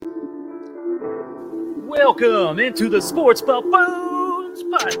Welcome into the Sports Buffoons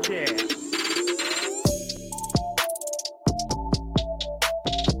Podcast.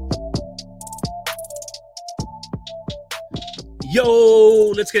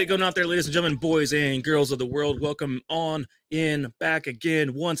 Yo, let's get it going out there, ladies and gentlemen, boys and girls of the world. Welcome on in, back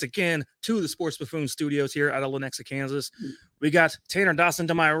again, once again, to the Sports Buffoon Studios here out of Lenexa, Kansas. We got Tanner Dawson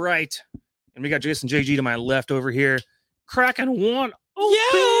to my right, and we got Jason JG to my left over here. Cracking one open.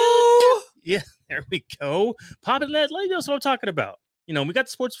 Yeah, there we go. Pop it, let you know what I'm talking about. You know, we got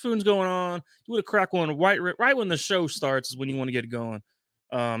the Sports Buffoons going on. You would have cracked one right when the show starts is when you want to get it going.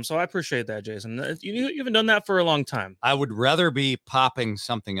 So I appreciate that, Jason. You haven't done that for a long time. I would rather be popping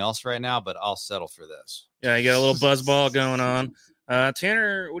something else right now, but I'll settle for this. Yeah, you got a little buzz ball going on.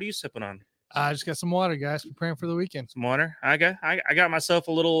 Tanner, what are you sipping on? I just got some water, guys. Preparing for the weekend. Some water. I got myself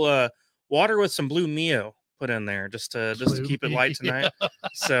a little water with some blue Mio put in there just to keep it light tonight.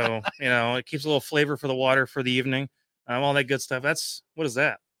 So you know, it keeps a little flavor for the water for the evening. All that good stuff. What is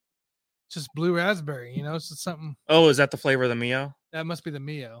that? Just blue raspberry. You know, it's just something. Oh, is that the flavor of the Mio? That must be the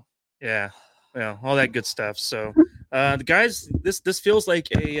Mio. Yeah, all that good stuff. So, the guys, this feels like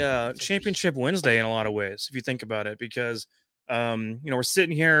a championship Wednesday in a lot of ways, if you think about it, because we're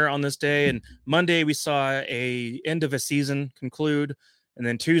sitting here on this day, and Monday we saw a end of a season conclude, and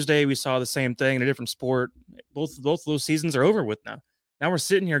then Tuesday we saw the same thing in a different sport. Both of those seasons are over with now. Now we're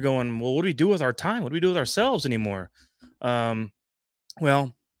sitting here going, well, what do we do with our time? What do we do with ourselves anymore? I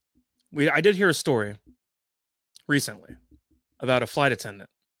did hear a story recently about a flight attendant,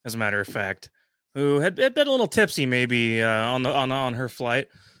 as a matter of fact, who had been a little tipsy maybe on her flight.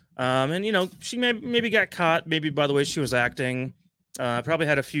 And, you know, she maybe got caught maybe by the way she was acting, probably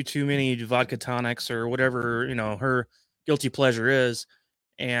had a few too many vodka tonics or whatever, you know, her guilty pleasure is.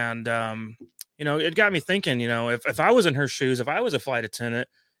 And, it got me thinking, if I was in her shoes, if I was a flight attendant,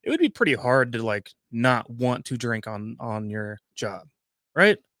 it would be pretty hard to like not want to drink on your job.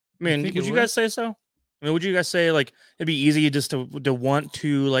 Right. I mean, would you guys say so? I mean, would you guys say like it'd be easy just to want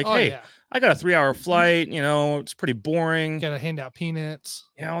to like, yeah. I got a 3-hour flight, it's pretty boring. Gotta hand out peanuts.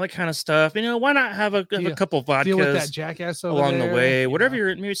 Yeah, all that kind of stuff. Why not have a couple of vodkas deal with that jackass along the way, whatever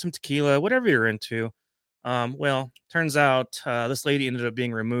you're maybe some tequila, whatever you're into. Turns out this lady ended up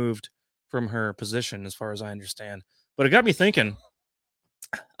being removed from her position, as far as I understand. But it got me thinking,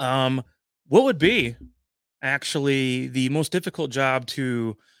 what would be actually the most difficult job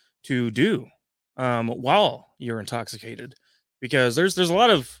to do while you're intoxicated? Because there's a lot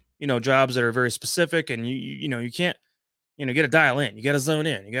of jobs that are very specific, and you can't get to dial in, you got to zone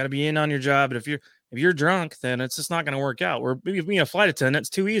in, you got to be in on your job. And if you're drunk, then it's just not going to work out. Or maybe being a flight attendant, it's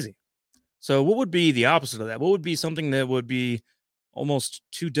too easy. So what would be the opposite of that? What would be something that would be almost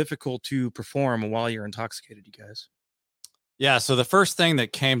too difficult to perform while you're intoxicated, you guys? Yeah, so the first thing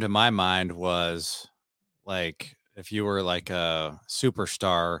that came to my mind was like if you were like a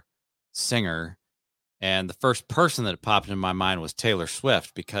superstar singer, and the first person that popped in my mind was Taylor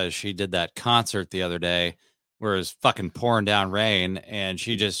Swift, because she did that concert the other day where it was fucking pouring down rain, and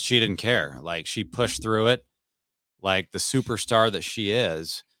she didn't care. Like, she pushed through it like the superstar that she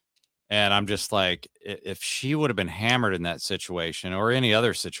is. And I'm just like, if she would have been hammered in that situation, or any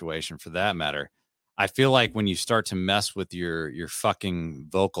other situation for that matter, I feel like when you start to mess with your fucking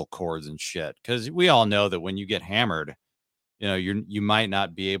vocal cords and shit, because we all know that when you get hammered, you might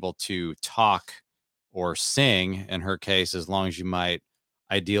not be able to talk or sing, in her case, as long as you might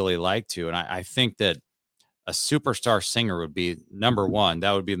ideally like to. And I think that a superstar singer would be number one.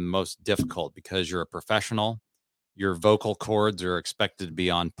 That would be the most difficult, because you're a professional. Your vocal cords are expected to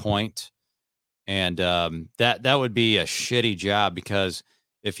be on point. And that would be a shitty job, because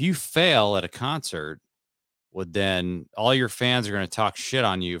if you fail at a concert, then all your fans are going to talk shit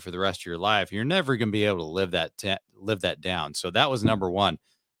on you for the rest of your life. You're never going to be able to live that down. So that was number one.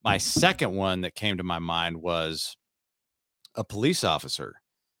 My second one that came to my mind was a police officer,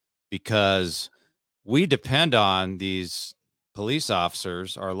 because we depend on these police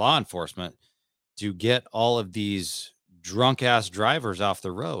officers, our law enforcement, to get all of these drunk ass drivers off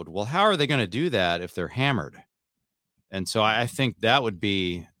the road. Well, how are they going to do that if they're hammered? And so I think that would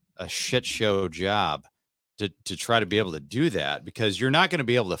be a shit show job to try to be able to do that, because you're not going to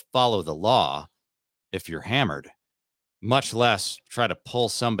be able to follow the law if you're hammered, much less try to pull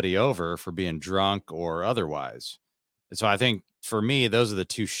somebody over for being drunk or otherwise. And so I think for me, those are the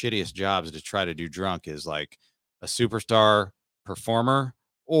two shittiest jobs to try to do drunk, is like a superstar performer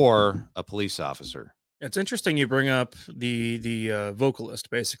or a police officer. It's interesting you bring up the vocalist,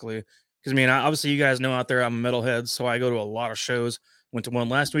 basically, because obviously you guys know out there I'm a metalhead, so I go to a lot of shows. Went to one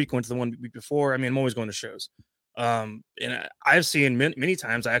last week, went to the one week before. I'm always going to shows. And I've seen many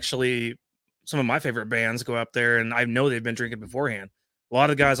times actually some of my favorite bands go up there, and I know they've been drinking beforehand. A lot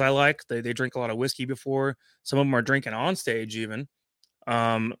of the guys I like, they drink a lot of whiskey before. Some of them are drinking on stage even.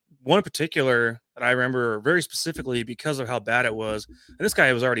 One in particular that I remember very specifically because of how bad it was, and this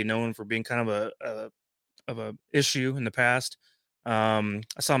guy was already known for being kind of a issue in the past. I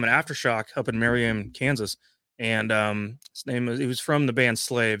saw him in Aftershock up in Merriam, Kansas, and his name was, he was from the band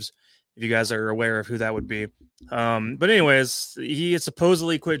Slaves, if you guys are aware of who that would be. But anyways, he had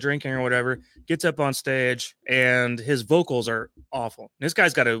supposedly quit drinking or whatever, gets up on stage, and his vocals are awful. This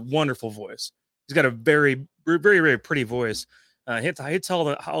guy's got a wonderful voice. He's got a very, very, very pretty voice. Hits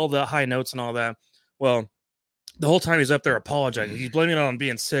all the high notes and all that. Well, the whole time he's up there apologizing. He's blaming it on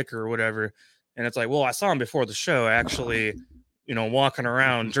being sick or whatever. And it's like, well, I saw him before the show, actually, walking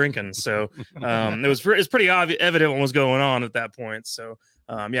around drinking. So it's pretty evident what was going on at that point. So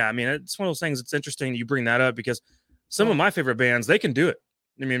yeah, I mean, it's one of those things. It's interesting you bring that up because some of my favorite bands, they can do it.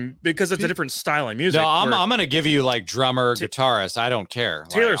 I mean, because it's a different style of music. No, I'm going to give you like drummer, guitarist. I don't care.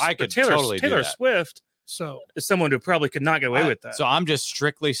 Taylor Taylor Swift. So is someone who probably could not get away with that. So I'm just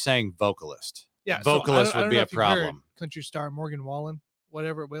strictly saying vocalist. Yeah, vocalist would be a problem. Country star Morgan Wallen,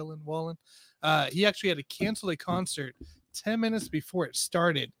 Wallen. He actually had to cancel a concert 10 minutes before it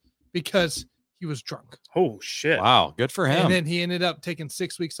started because he was drunk. Oh shit! Wow, good for him. And then he ended up taking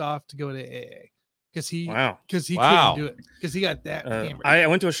 6 weeks off to go to AA because he couldn't do it because he got that hammered. I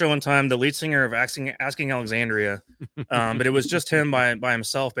went to a show one time. The lead singer of Asking Alexandria, but it was just him by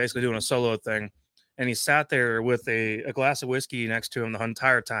himself, basically doing a solo thing. And he sat there with a glass of whiskey next to him the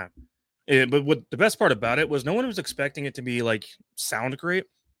entire time. But what the best part about it was no one was expecting it to be like sound great.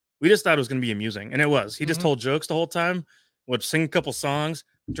 We just thought it was going to be amusing. And it was. He just told jokes the whole time, would sing a couple songs,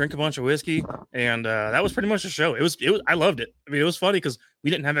 drink a bunch of whiskey. And that was pretty much the show. It was. I loved it. I mean, it was funny because we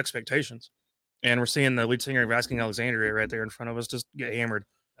didn't have expectations. And we're seeing the lead singer of Asking Alexandria right there in front of us just get hammered.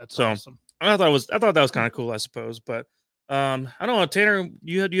 That's awesome. I thought that was kind of cool, I suppose. But I don't know, Tanner, do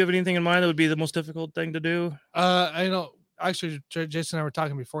you have anything in mind that would be the most difficult thing to do? I know. Actually, Jason and I were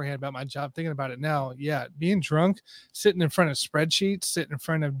talking beforehand about my job, thinking about it now. Yeah, being drunk, sitting in front of spreadsheets, sitting in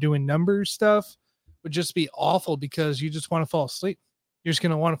front of doing numbers stuff would just be awful because you just want to fall asleep. You're just going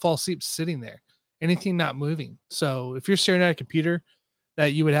to want to fall asleep sitting there, anything not moving. So if you're staring at a computer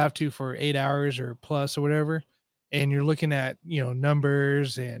that you would have to for 8 hours or plus or whatever, and you're looking at,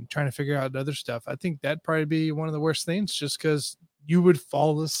 numbers and trying to figure out other stuff, I think that'd probably be one of the worst things just because you would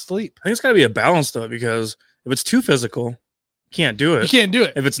fall asleep. I think it's got to be a balance, though, because if it's too physical, you can't do it. You can't do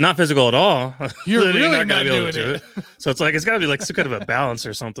it. If it's not physical at all, you're really not not going to be able doing to do it. So it's like, it's got to be like some kind of a balance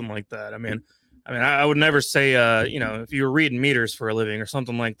or something like that. I mean, I would never say, if you were reading meters for a living or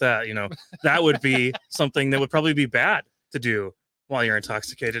something like that, that would be something that would probably be bad to do while you're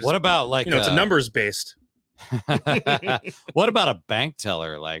intoxicated. What about like, it's a numbers based. What about a bank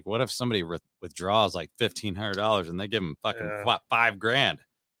teller? Like, what if somebody withdraws like $1,500 and they give them fucking $5,000?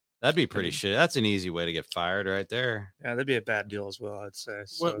 That'd be pretty shit. That's an easy way to get fired right there. Yeah, that'd be a bad deal as well, I'd say.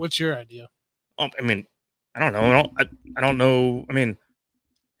 So. What's your idea? I mean, I don't know. I don't know. I mean,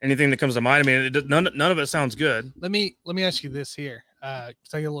 anything that comes to mind. I mean, none of it sounds good. Let me ask you this here.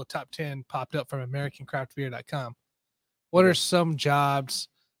 Because I get a little top 10 popped up from AmericanCraftBeer.com. What are some jobs?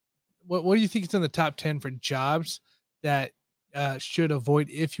 What do you think is in the top 10 for jobs that should avoid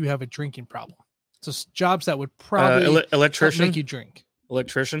if you have a drinking problem? So jobs that would probably electrician make you drink.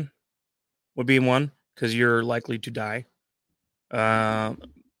 Electrician would be one because you're likely to die.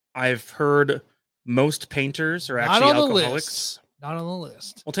 I've heard most painters are actually alcoholics. Not on the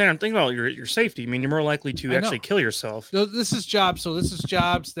list. Well, Tanner, I'm thinking about your safety. I mean, you're more likely to actually kill yourself. So this is jobs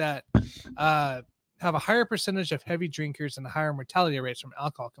that have a higher percentage of heavy drinkers and higher mortality rates from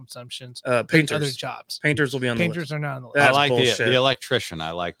alcohol consumptions. Painters. Other jobs. Painters will be on the list. Painters are not on the list. That's I like bullshit. the electrician.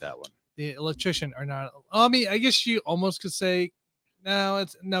 I like that one. The electrician are not. I mean, I guess you almost could say,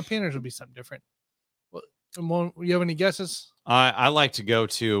 painters would be something different. Well, you have any guesses? I like to go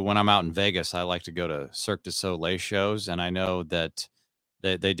to, when I'm out in Vegas, I like to go to Cirque du Soleil shows. And I know that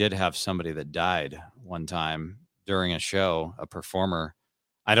they did have somebody that died one time during a show, a performer.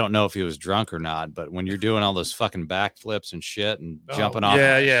 I don't know if he was drunk or not, but when you're doing all those fucking backflips and shit and jumping off,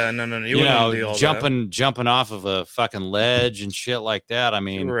 no, jumping off of a fucking ledge and shit like that. I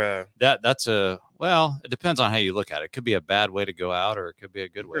mean, it depends on how you look at it. It could be a bad way to go out, or it could be a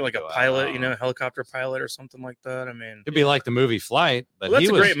good way. Or like a pilot, helicopter pilot or something like that. I mean, it'd be like the movie Flight, but that's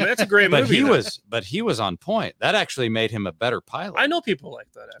a great movie. But he was on point. That actually made him a better pilot. I know people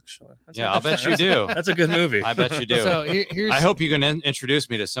like that actually. I'll bet you do. That's a good movie. I bet you do. So I hope you can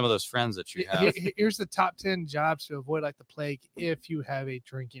introduce me to some of those friends that you have. Here's the top 10 jobs to avoid like the plague if you have a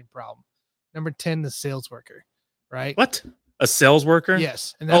drinking problem. Number 10, the sales worker, right? What? A sales worker?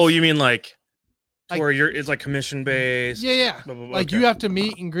 Yes. And you mean like where it's like commission based. Yeah. Blah, blah, blah. Like Okay. you have to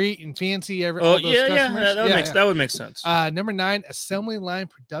meet and greet and fancy all those yeah. customers. That would make sense. Number 9, assembly line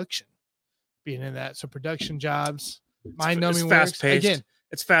production. Being in that, so production jobs. Mind-numbing fast works. paced. Again,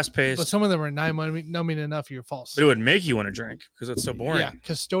 it's fast paced. but some of them are numbing enough. You're false. But it would make you want to drink because it's so boring. Yeah,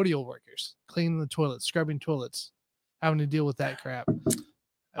 custodial workers cleaning the toilets, scrubbing toilets, having to deal with that crap.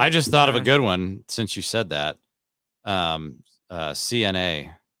 I just thought of a good one since you said that.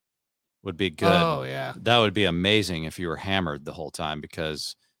 CNA would be good. Oh yeah, That would be amazing if you were hammered the whole time,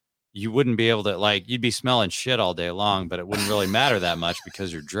 because you wouldn't be able to, like, you'd be smelling shit all day long, but it wouldn't really matter that much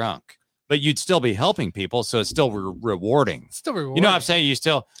because you're drunk. But you'd still be helping people, so it's still rewarding. it's still rewarding. You know what I'm saying?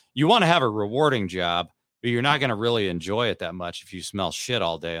 You want to have a rewarding job, but you're not going to really enjoy it that much if you smell shit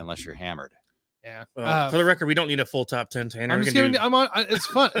all day unless you're hammered. Yeah. For the record, we don't need a full top 10, Tanner. I'm just giving. I'm on. It's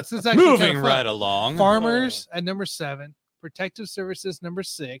fun. It's actually Moving kind of fun. right along. Farmers at number 7, protective services number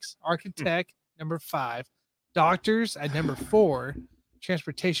 6, architect number 5, doctors at number 4,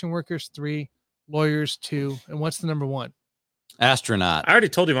 transportation workers 3, lawyers 2, and what's the number 1? Astronaut. I already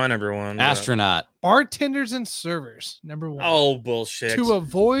told you my number 1. but- Astronaut. Bartenders and servers number 1. Oh, bullshit. To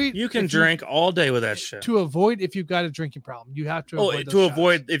avoid, You can drink all day with that shit. To avoid if you've got a drinking problem, you have to. Avoid those to shots.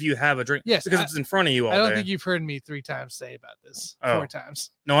 avoid if you have a drink. Yes, because it's in front of you all I don't day. think you've heard me 3 times say about this. Oh. 4 times.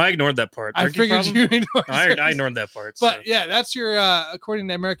 No, I ignored that part. I Drinking figured problem? you ignored. I it. ignored that part. But so. yeah, that's your according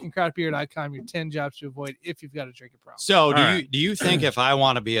to AmericanCraftBeer.com, your 10 jobs to avoid if you've got a drinking problem. So All do you think if I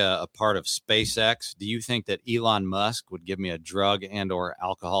want to be a part of SpaceX, do you think that Elon Musk would give me a drug and or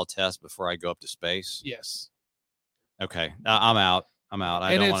alcohol test before I go up to space? Yes. Okay. I'm out.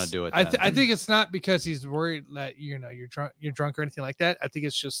 I don't want to do it. I then. think it's not because he's worried that you're drunk or anything like that. I think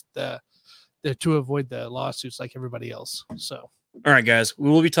it's just the to avoid the lawsuits like everybody else. So All right, guys, we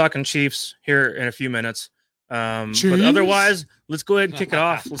will be talking Chiefs here in a few minutes. But Chiefs? otherwise, let's go ahead and kick it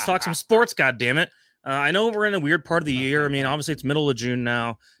off. Let's talk some sports. God damn it! I know we're in a weird part of the year. I mean, obviously it's middle of June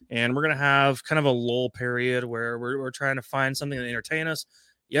now, and we're gonna have kind of a lull period where we're trying to find something to entertain us.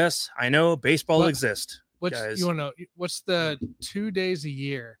 Yes, I know baseball exists. Guys. You want to know? What's the 2 days a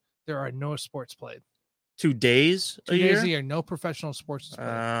year there are no sports played? 2 days 2 days a year, no professional sports is played.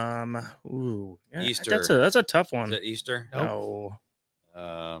 Yeah, Easter. That's a tough one. Is it Easter? Nope.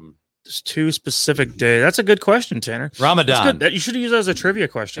 No. Just 2 specific days. That's a good question, Tanner. That's Ramadan. good. You should use that as a trivia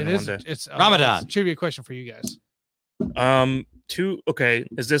question It is. one day. It's Ramadan. It's a trivia question for you guys. 2. Okay.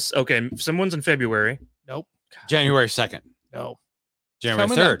 Is this okay? Someone's in February. Nope. January 2nd. No. January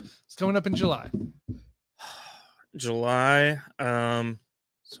Coming up. 3rd. It's coming up in July. July.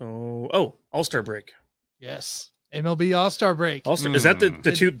 All-Star break. Yes. MLB All-Star break. All-Star. Is that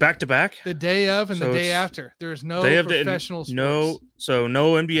the 2 back to back? The day of and So the day it's- after. There's no They have professional sports. no. So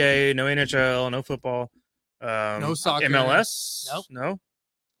no NBA, no NHL, no football. No soccer. MLS. Nope. No.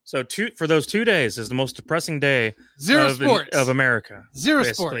 So for those 2 days is the most depressing day Zero of, sports. of America. Zero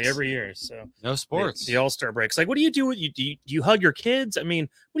Basically sports. every year. So No sports. The All-Star break. It's like, what do you do? Do you hug your kids? I mean,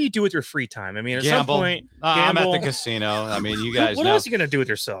 what do you do with your free time? I mean, at Gamble. some point, I'm at gamble. the casino. I mean, you guys what know. else are you gonna do with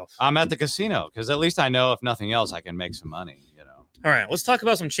yourself? I'm at the casino because at least I know, if nothing else, I can make some money. You know. All right, let's talk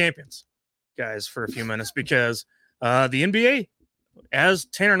about some champions, guys, for a few minutes because the NBA, as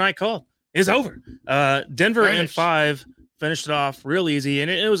Tanner and I called, is over. Denver in 5 finished it off real easy, and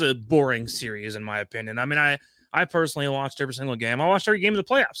it was a boring series in my opinion. I mean, I personally watched every single game. I watched every game of the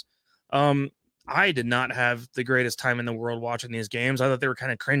playoffs. I did not have the greatest time in the world watching these games. I thought they were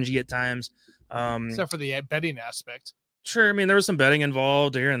kind of cringy at times. Except for the betting aspect. Sure, I mean there was some betting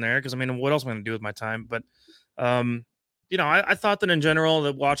involved here and there because I mean, what else am I going to do with my time? But I thought that in general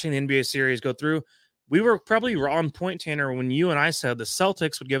that watching the NBA series go through, we were probably on point, Tanner, when you and I said the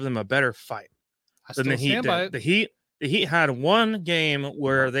Celtics would give them a better fight than the Heat did. The Heat had one game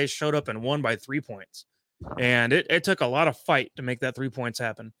where they showed up and won by 3 points, and it took a lot of fight to make that 3 points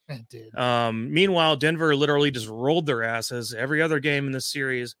happen. It did. Meanwhile, Denver literally just rolled their asses every other game in this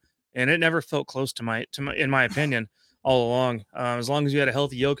series, and it never felt close to my in my opinion all along. As long as you had a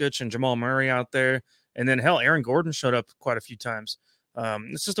healthy Jokic and Jamal Murray out there, and then hell, Aaron Gordon showed up quite a few times.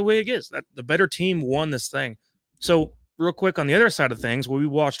 It's just the way it is. That the better team won this thing. So real quick on the other side of things, we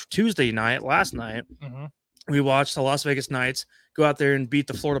watched Tuesday night, last night. Mm-hmm. We watched the Las Vegas Knights go out there and beat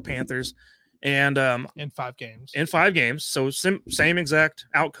the Florida Panthers, and in 5 games. In 5 games, so same exact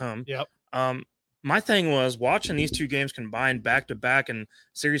outcome. Yep. My thing was watching these 2 games combined back to back and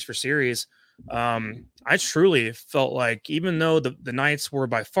series for series. I truly felt like even though the Knights were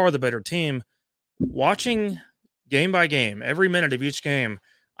by far the better team, watching game by game, every minute of each game,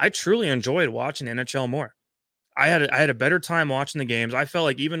 I truly enjoyed watching NHL more. I had a better time watching the games. I felt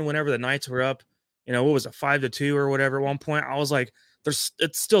like even whenever the Knights were up, what was it, 5-2 or whatever at one point, I was like,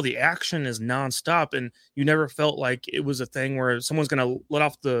 it's still, the action is nonstop, and you never felt like it was a thing where someone's going to let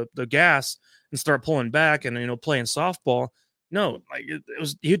off the gas and start pulling back and playing softball. No, like it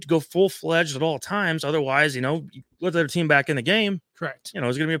was, you had to go full fledged at all times. Otherwise, you let their team back in the game. Correct. It's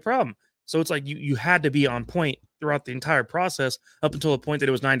going to be a problem. So it's like you had to be on point throughout the entire process up until the point that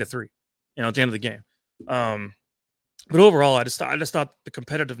it was 9-3. At the end of the game. But overall, I just thought the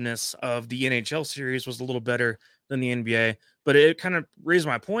competitiveness of the NHL series was a little better than the NBA. But it kind of raised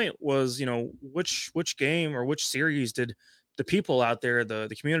my point was, which game or which series did the people out there,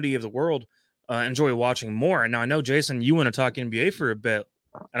 the community of the world, enjoy watching more? And now I know, Jason, you want to talk NBA for a bit,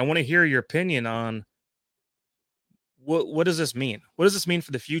 and I want to hear your opinion on what does this mean? What does this mean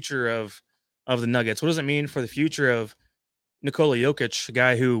for the future of the Nuggets? What does it mean for the future of Nikola Jokic, a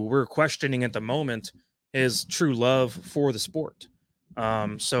guy who we're questioning at the moment his true love for the sport?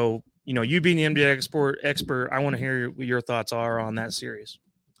 So, you being the NBA expert, I want to hear what your thoughts are on that series.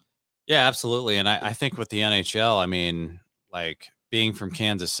 Yeah, absolutely. And I think with the NHL, I mean, like being from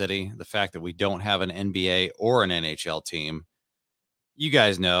Kansas City, the fact that we don't have an NBA or an NHL team, you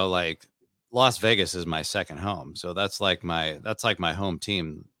guys know, like Las Vegas is my second home. So that's like my home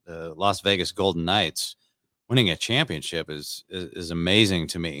team. The Las Vegas Golden Knights winning a championship is amazing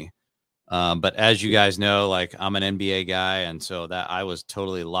to me. But as you guys know, like I'm an NBA guy, and so that I was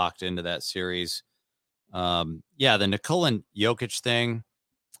totally locked into that series. Yeah, the Nikola Jokic thing,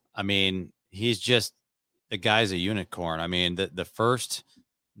 I mean, the guy's a unicorn. I mean, the first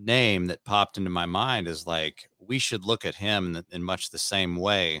name that popped into my mind is like, we should look at him in much the same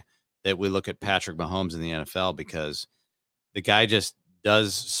way that we look at Patrick Mahomes in the NFL, because the guy just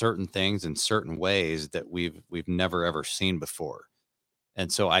does certain things in certain ways that we've never ever seen before.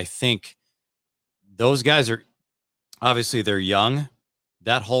 And so I think those guys are obviously, they're young.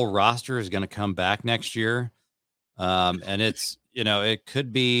 That whole roster is going to come back next year. And it's, it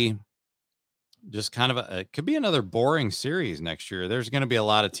could be just kind of it could be another boring series next year. There's going to be a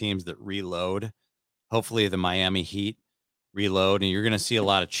lot of teams that reload. Hopefully the Miami Heat reload, and you're going to see a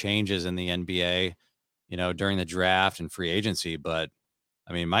lot of changes in the NBA, during the draft and free agency. But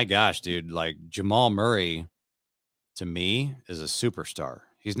I mean, my gosh, dude, like Jamal Murray to me is a superstar.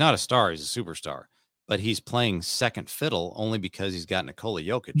 He's not a star. He's a superstar, but he's playing second fiddle only because he's got Nikola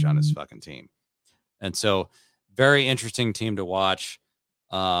Jokic on his fucking team. And so very interesting team to watch.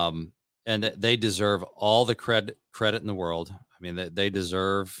 And they deserve all the credit in the world. I mean, they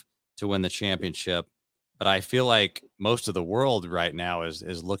deserve to win the championship, but I feel like most of the world right now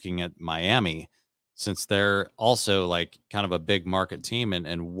is looking at Miami, since they're also like kind of a big market team.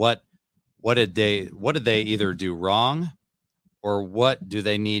 And what did they either do wrong, or what do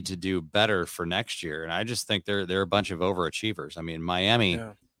they need to do better for next year? And I just think they're a bunch of overachievers. I mean,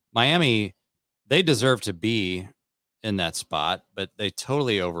 Miami, they deserve to be in that spot, but they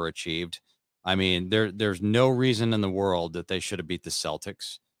totally overachieved. I mean, there's no reason in the world that they should have beat the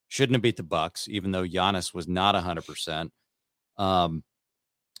Celtics, shouldn't have beat the Bucks, even though Giannis was not 100%.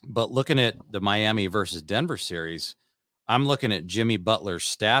 But looking at the Miami versus Denver series, I'm looking at Jimmy Butler's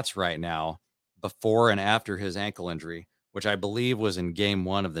stats right now before and after his ankle injury, which I believe was in game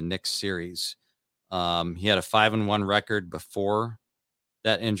 1 of the Knicks series. He had a 5-1 record before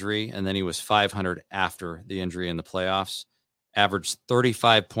that injury, and then he was 500 after the injury in the playoffs. Averaged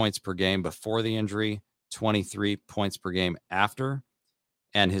 35 points per game before the injury, 23 points per game after.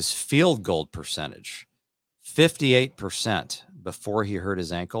 And his field goal percentage, 58% before he hurt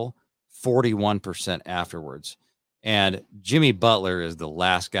his ankle, 41% afterwards. And Jimmy Butler is the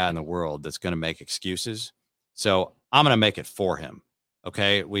last guy in the world that's going to make excuses. So I'm going to make it for him.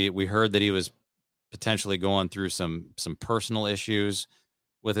 Okay. We heard that he was potentially going through some personal issues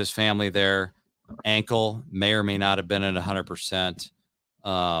with his family there. Ankle may or may not have been at 100%.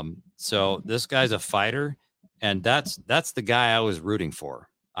 So this guy's a fighter, and that's the guy I was rooting for.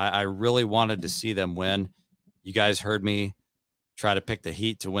 I really wanted to see them win. You guys heard me try to pick the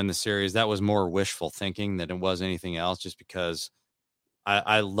Heat to win the series. That was more wishful thinking than it was anything else, just because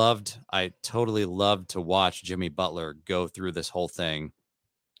I totally loved to watch Jimmy Butler go through this whole thing,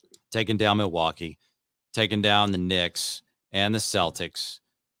 taking down Milwaukee, taking down the Knicks and the Celtics.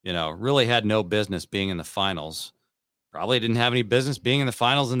 Really had no business being in the finals. Probably didn't have any business being in the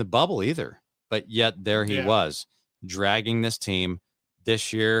finals in the bubble either. But yet there he was, dragging this team.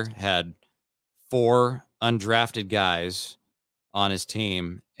 This year had 4 undrafted guys on his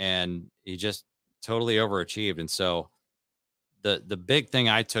team, and he just totally overachieved. And so the big thing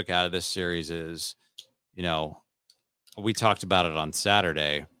I took out of this series is, we talked about it on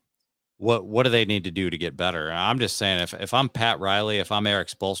Saturday. What do they need to do to get better? And I'm just saying, if I'm Pat Riley, if I'm Eric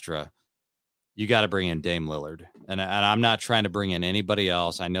Spoelstra, you got to bring in Dame Lillard. And I'm not trying to bring in anybody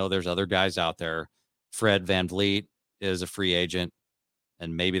else. I know there's other guys out there. Fred VanVleet is a free agent,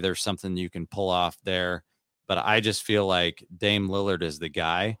 and maybe there's something you can pull off there. But I just feel like Dame Lillard is the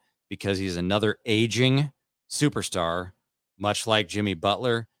guy because he's another aging superstar, much like Jimmy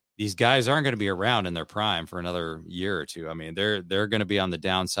Butler. These guys aren't going to be around in their prime for another year or two. I mean, they're going to be on the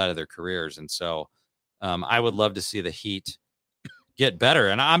downside of their careers. And so I would love to see the Heat get better.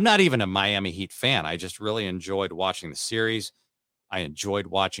 And I'm not even a Miami Heat fan. I just really enjoyed watching the series. I enjoyed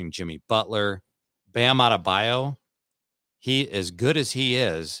watching Jimmy Butler. Bam Adebayo, he, as good as he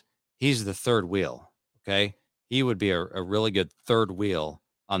is, he's the third wheel. Okay. He would be a really good third wheel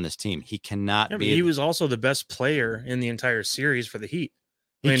on this team. He cannot be. He was also the best player in the entire series for the Heat.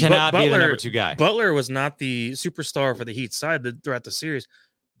 He cannot be the number two guy. Butler was not the superstar for the Heat side throughout the series.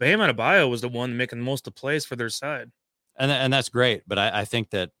 Bam Adebayo was the one making most of the plays for their side. And that's great. But I think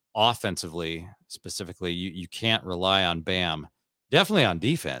that offensively, specifically, you can't rely on Bam. Definitely on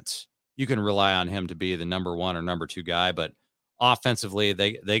defense, you can rely on him to be the number one or number two guy. But offensively,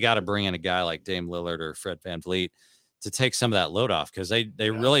 they got to bring in a guy like Dame Lillard or Fred VanVleet to take some of that load off, because they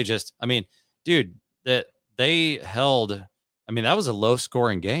really just, I mean, dude, that they held. I mean, that was a low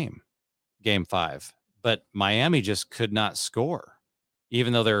scoring game 5, but Miami just could not score,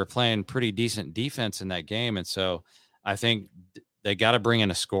 even though they were playing pretty decent defense in that game. And so I think they got to bring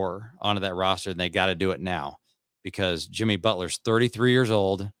in a scorer onto that roster, and they got to do it now, because Jimmy Butler's 33 years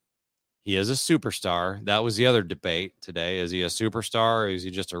old. He is a superstar. That was the other debate today. Is he a superstar, or is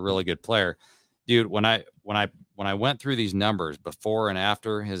he just a really good player? Dude, when I went through these numbers before and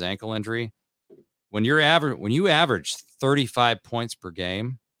after his ankle injury, when you average 35 points per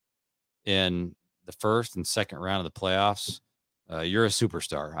game in the first and second round of the playoffs, you're a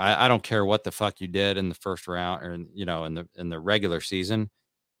superstar. I don't care what the fuck you did in the first round, or in the regular season.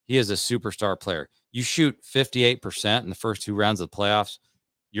 He is a superstar player. You shoot 58% in the first 2 rounds of the playoffs,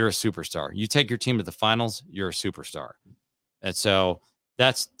 you're a superstar. You take your team to the finals, you're a superstar. And so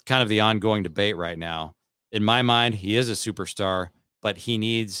that's kind of the ongoing debate right now. In my mind, he is a superstar, but he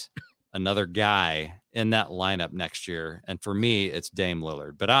needs another guy in that lineup next year. And for me, it's Dame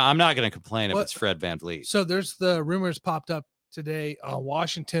Lillard. But I'm not going to complain if it's Fred VanVleet. So there's the rumors popped up today.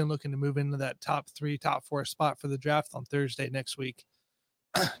 Washington looking to move into that top 3, top 4 spot for the draft on Thursday next week.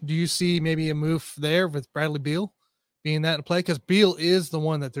 Do you see maybe a move there with Bradley Beal being that in play? Because Beal is the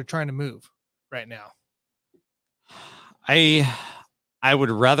one that they're trying to move right now. I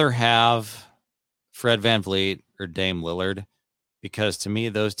would rather have Fred VanVleet or Dame Lillard, because to me,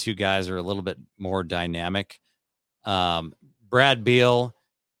 those two guys are a little bit more dynamic. Brad Beal,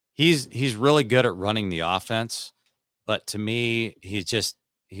 he's really good at running the offense, but to me,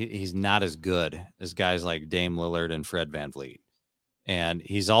 he's not as good as guys like Dame Lillard and Fred VanVleet. And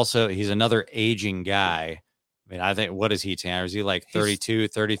he's another aging guy. I mean, I think, what is he, Tanner? Is he like 32,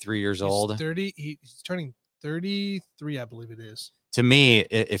 33 years old? 30. He's turning 33, I believe it is. To me,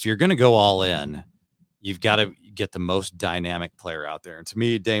 if you're going to go all in, you've got to get the most dynamic player out there. And to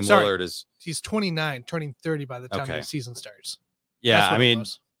me, Dame Lillard is... He's 29, turning 30 by the time the season starts. Yeah, I mean,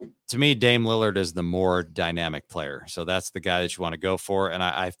 to me, Dame Lillard is the more dynamic player. So that's the guy that you want to go for. And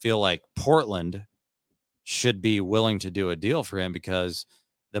I feel like Portland should be willing to do a deal for him, because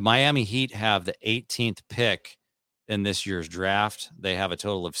the Miami Heat have the 18th pick in this year's draft. They have a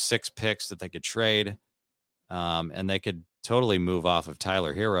total of 6 picks that they could trade. And they could totally move off of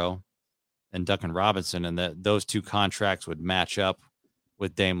Tyler Hero and Duncan Robinson, and those 2 contracts would match up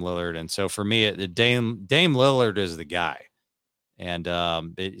with Dame Lillard. And so for me, Dame Lillard is the guy. And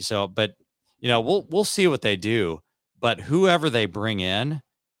but we'll see what they do. But whoever they bring in,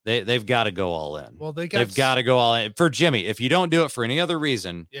 they've got to go all in. Well, they've got to go all in for Jimmy. If you don't do it for any other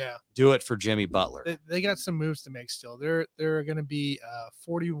reason, do it for Jimmy Butler. They got some moves to make still. They're going to be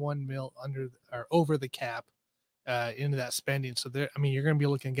 41 mil under or over the cap into that spending. So you're going to be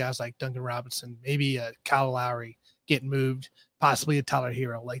looking at guys like Duncan Robinson, maybe Kyle Lowry getting moved, possibly a Tyler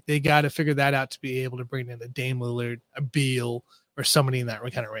Hero. Like, they got to figure that out to be able to bring in a Dame Lillard, a Beal, or somebody in that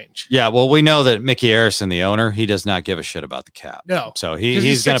kind of range. Yeah, well, we know that Mickey Harrison, the owner, he does not give a shit about the cap. No, so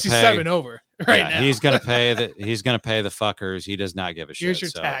he's going to pay over right now. He's going to pay the fuckers. He does not give a shit. Here's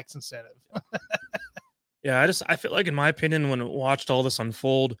your tax incentive. Yeah, I feel like, in my opinion, when I watched all this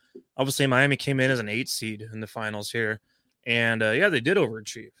unfold, obviously Miami came in as an 8 seed in the finals here, and they did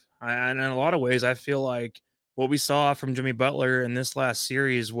overachieve. And in a lot of ways, I feel like what we saw from Jimmy Butler in this last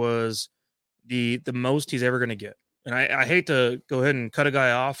series was the most he's ever going to get. And I hate to go ahead and cut a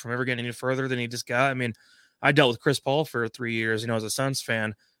guy off from ever getting any further than he just got. I mean, I dealt with Chris Paul for 3 years, as a Suns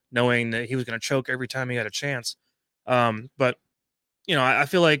fan, knowing that he was going to choke every time he had a chance. But I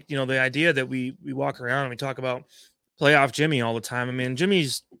feel like, the idea that we walk around and we talk about playoff Jimmy all the time. I mean,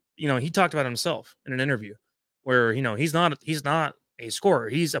 Jimmy's, he talked about himself in an interview where, he's not a scorer.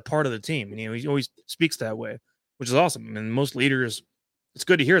 He's a part of the team. And, he always speaks that way, which is awesome. I mean, most leaders, it's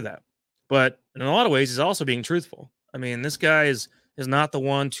good to hear that. But in a lot of ways, he's also being truthful. I mean, this guy is not the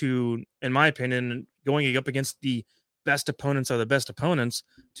one to, in my opinion, going up against the best opponents of the best opponents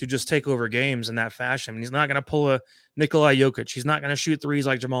to just take over games in that fashion. I mean, he's not going to pull a Nikolai Jokic. He's not going to shoot threes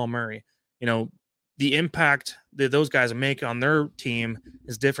like Jamal Murray. The impact that those guys make on their team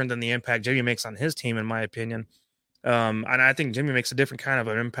is different than the impact Jimmy makes on his team, in my opinion. And I think Jimmy makes a different kind of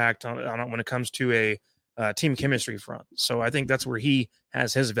an impact on it when it comes to a team chemistry front. So I think that's where he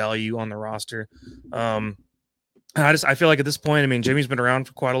has his value on the roster. I feel like at this point, I mean, Jimmy's been around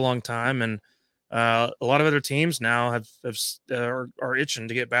for quite a long time, and a lot of other teams now are itching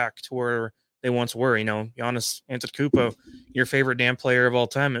to get back to where they once were. Giannis Antetokounmpo, your favorite damn player of all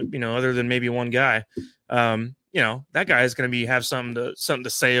time. Other than maybe one guy. That guy is going to have something to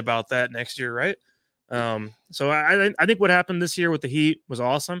say about that next year, right? So I think what happened this year with the Heat was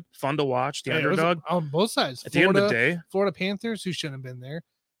awesome, fun to watch. The underdog on both sides. At the end of the day, Florida Panthers, who shouldn't have been there.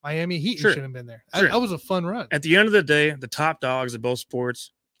 Miami Heat, Sure. who shouldn't have been there. Sure. That was a fun run. At the end of the day, the top dogs of both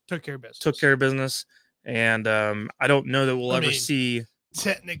sports took care of business. And I don't know that we'll ever see.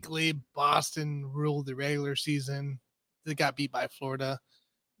 Technically, Boston ruled the regular season. They got beat by Florida.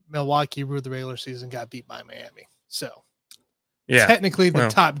 Milwaukee ruled the regular season, got beat by Miami. So, yeah, technically, the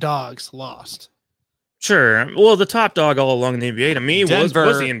top dogs lost. Sure. Well, the top dog all along in the NBA to me was the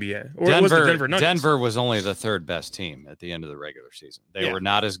NBA. Or Denver, was the Denver Nuggets. Denver was only the third best team at the end of the regular season. They were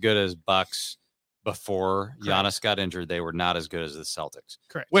not as good as Bucks before Giannis got injured. They were not as good as the Celtics.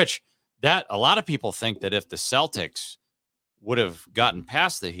 Correct. Which that a lot of people think that if the Celtics would have gotten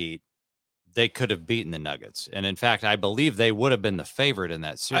past the Heat, they could have beaten the Nuggets. And in fact, I believe they would have been the favorite in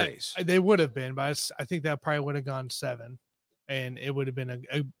that series. They would have been, but I think that probably would have gone 7, and it would have been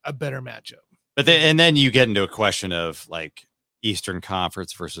a better matchup. But then you get into a question of like Eastern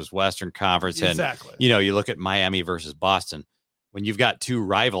Conference versus Western Conference. Exactly. And, you look at Miami versus Boston. When you've got two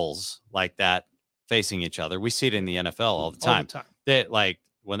rivals like that facing each other, we see it in the NFL all the time. They, like,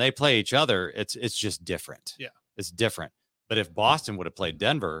 when they play each other, it's just different. Yeah. It's different. But if Boston would have played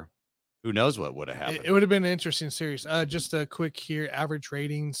Denver, who knows what would have happened? It would have been an interesting series. Just a quick here, average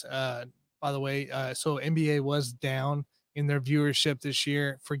ratings. By the way, so NBA was down in their viewership this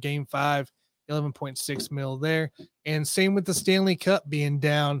year for Game 5. 11.6 mil there, and same with the Stanley Cup being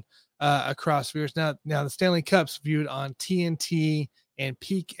down across viewers. Now the Stanley Cup's viewed on TNT and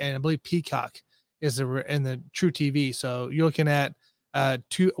I believe Peacock is in the True TV. So you're looking at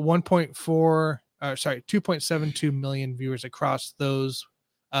 2.72 million viewers across those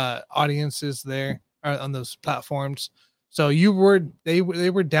audiences there on those platforms. So they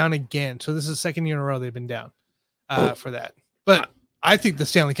were down again. So this is the second year in a row they've been down for that, but. I think the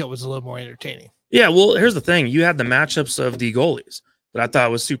Stanley Cup was a little more entertaining. Yeah, well, here's the thing. You had the matchups of the goalies that I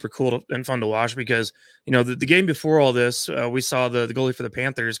thought was super cool and fun to watch because, the game before all this, we saw the goalie for the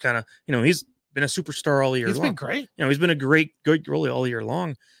Panthers kind of, he's been a superstar all year long. He's been great. He's been a good goalie all year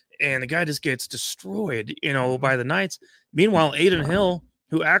long. And the guy just gets destroyed, by the Knights. Meanwhile, Aiden Hill,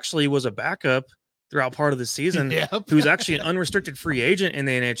 who actually was a backup throughout part of the season, who's actually an unrestricted free agent in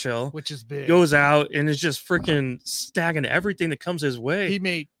the NHL, which is big, goes out and is just freaking stacking everything that comes his way. He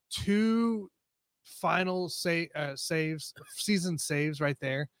made 2 final season saves right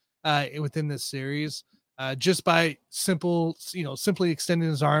there within this series, just by simply extending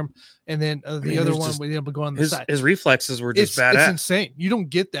his arm, and then the other one was able to go on the side. His reflexes were just badass. It's insane. You don't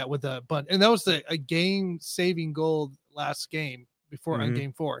get that with a bunt, and that was a game-saving goal last game before on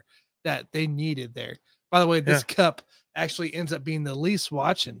Game 4. That they needed there. By the way, this cup actually ends up being the least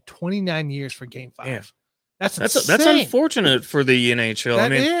watched in 29 years for Game 5. Yeah. That's unfortunate for the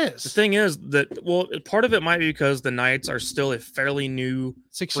NHL. The thing is that part of it might be because the Knights are still a fairly new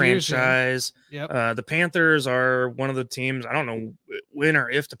 6 franchise. Yep. The Panthers are one of the teams. I don't know when or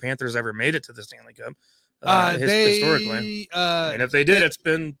if the Panthers ever made it to the Stanley Cup. Historically, and if they did, it's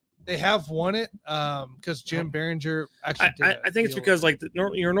been. They have won it because Jim Behringer actually did I think it's because like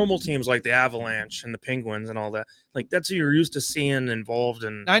your normal teams like the Avalanche and the Penguins and all that, like that's who you're used to seeing involved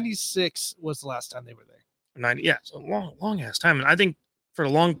in. 96 was the last time they were there. 90, yeah, it's a long ass time. And I think for a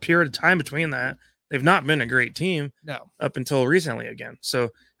long period of time between that, they've not been a great team. No. Up until recently again.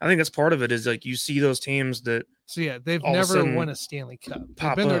 So I think that's part of it is like you see those teams that. So yeah, they've never won a Stanley Cup.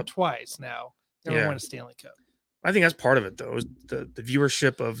 They've been there twice now. Never won a Stanley Cup. I think that's part of it, though, is the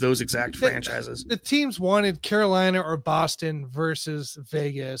viewership of those exact franchises. The teams wanted Carolina or Boston versus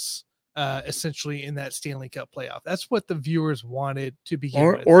Vegas essentially in that Stanley Cup playoff. That's what the viewers wanted to begin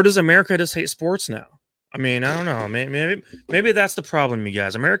with. Or does America just hate sports now? I mean, I don't know. Maybe that's the problem, you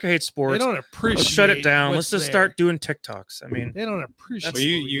guys. America hates sports. They don't appreciate. Let's shut it down. what's Let's just there. start doing TikToks. I mean, They don't appreciate. Well,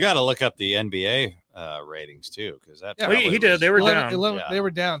 you got to look up the NBA ratings too, because that. Yeah, well, he did. They were 11, down. 11 Yeah. They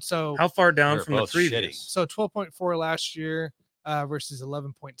were down. So How far down They're from the both previous? shitty. So 12.4 last year versus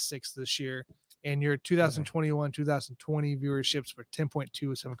 11.6 this year. And your 2021, 2020 viewerships were 10.2,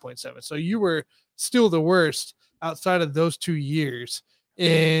 7.7. So you were still the worst outside of those 2 years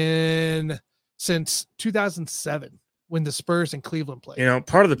since 2007 when the Spurs and Cleveland played. You know,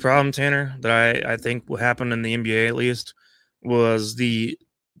 part of the problem, Tanner, that I think what happened in the NBA at least was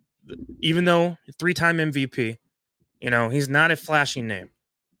even though 3-time MVP, you know, he's not a flashy name.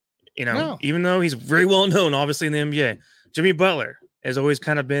 You know, No. even though he's very well known, obviously in the NBA, Jimmy Butler has always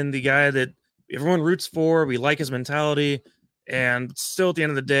kind of been the guy that everyone roots for. We like his mentality, and still at the end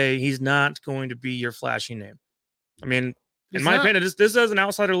of the day, he's not going to be your flashy name. I mean, in my opinion, this as an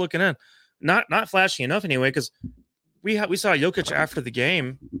outsider looking in, not flashy enough anyway, because we saw Jokic after the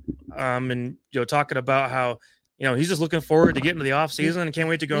game, and talking about how he's just looking forward to getting to the off season and can't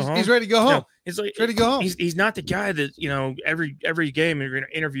wait to go home. He's ready to go home. He's like ready to go home. He's not the guy that every game you're going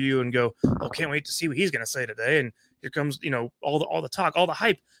to interview and go, oh, can't wait to see what he's going to say today. And here comes all the talk, all the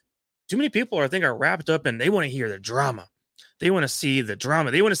hype. Too many people I think are wrapped up and they want to hear the drama. They want to see the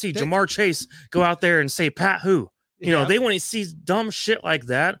drama. They want to see Jamar Chase go out there and say Pat who. They want to see dumb shit like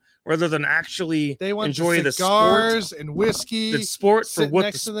that rather than actually enjoy the cigars sport and whiskey. The sport for what the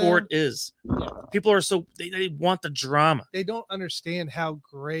next sport is. Yeah. People are they want the drama. They don't understand how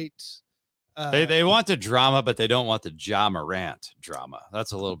great. They want the drama, but they don't want the Ja Morant drama.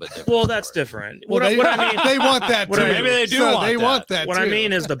 That's a little bit different. Well, that's different. Well, what I mean, they want that too. Maybe they do want they that. want that. What too. I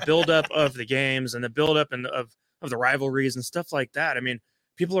mean is the buildup of the games and the buildup of the rivalries and stuff like that. I mean,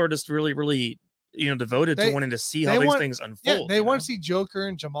 people are just really, really devoted to wanting to see how these things unfold. Yeah, they want to see Joker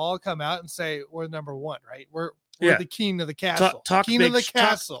and Jamal come out and say, "We're number one, right? We're the king of the castle. Talk king big, of the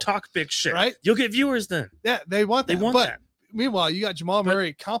castle. Talk big shit, right? You'll get viewers then. Yeah, they want that. They want but that. Meanwhile, you got Jamal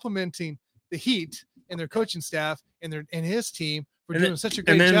Murray complimenting the Heat and their coaching staff and his team for doing such a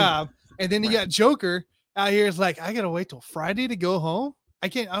great job. And then you got Joker out here is like, I gotta wait till Friday to go home. I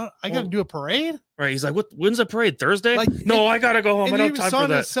gotta do a parade. Right. He's like, when's the parade? Thursday? Like, no, I gotta go home. And I don't even have saw time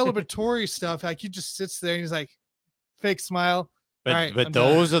for that. celebratory stuff. Like he just sits there and he's like, fake smile. But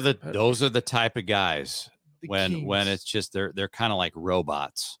those are the type of guys when kings. it's just they're kind of like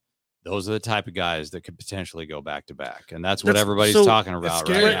robots. Those are the type of guys that could potentially go back to back, and that's what everybody's talking about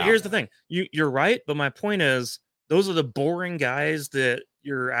right now. Here's the thing: you're right, but my point is, those are the boring guys that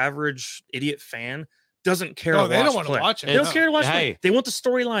your average idiot fan doesn't care. No, they don't want to watch it. They don't care to watch it. They want the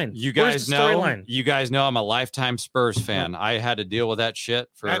storyline. You guys know I'm a lifetime Spurs fan. I had to deal with that shit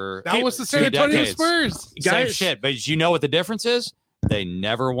for that was the San Antonio Spurs. Same shit, but you know what the difference is? They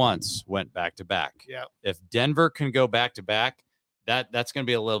never once went back to back. Yeah. If Denver can go back to back, that's going to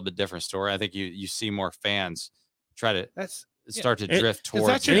be a little bit different story. I think you see more fans try to start to drift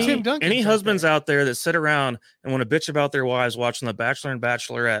towards any husbands out there that sit around and want to bitch about their wives watching The Bachelor and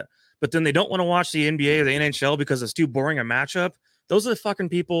Bachelorette, but then they don't want to watch the NBA or the NHL because it's too boring a matchup. Those are the fucking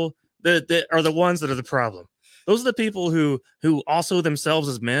people that are the ones that are the problem. Those are the people who also themselves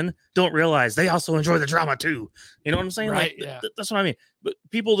as men don't realize they also enjoy the drama too. You know what I'm saying? Right, That's what I mean. But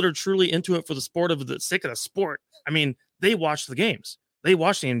people that are truly into it for the sport of the sake of the sport, I mean, they watch the games. They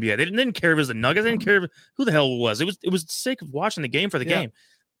watch the NBA. They didn't care if it was the Nuggets. They didn't care who the hell it was. It was the sake of watching the game for the game.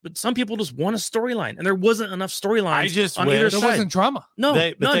 But some people just want a storyline, and there wasn't enough storylines on either side. There wasn't drama. No,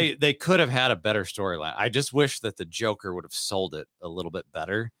 they could have had a better storyline. I just wish that the Joker would have sold it a little bit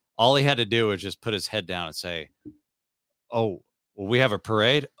better. All he had to do was just put his head down and say, "Oh, well, we have a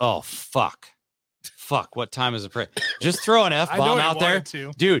parade. Oh, fuck. What time is the parade?" Just throw an F-bomb out there,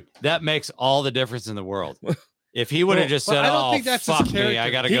 dude. That makes all the difference in the world. If he would have just said, "Oh, fuck me, I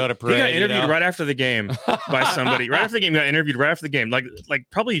got to go to parade," he got interviewed right after the game by somebody. Right after the game, he got interviewed right after the game, like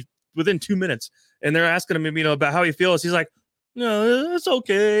probably within 2 minutes, and they're asking him, about how he feels. He's like, "No, it's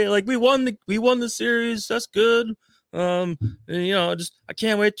okay. Like we won the series. That's good. Just I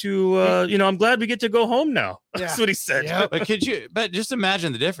can't wait to I'm glad we get to go home now." That's what he said. Yeah. But just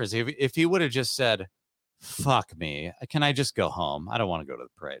imagine the difference if he would have just said, "Fuck me, can I just go home? I don't want to go to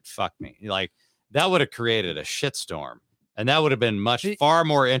the parade. Fuck me." Like that would have created a shitstorm. And that would have been far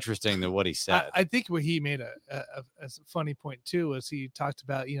more interesting than what he said. I think what he made a funny point too was he talked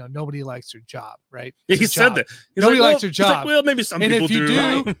about, nobody likes their job, right? He said that. Nobody likes their job. Well, maybe some and people if you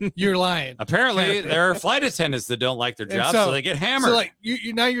do. you're lying. Apparently, there are flight attendants that don't like their job, so they get hammered. So like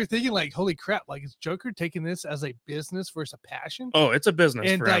now you're thinking like, holy crap! Like is Joker taking this as a business versus a passion? Oh, it's a business.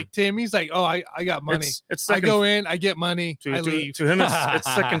 And for him. like Timmy's like, oh, I got money. It's I go in, I get money, I leave. To him, it's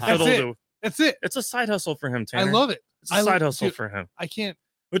second fiddle. That's it. It's a side hustle for him, Tanner. I love it. It's a side hustle for him. I can't.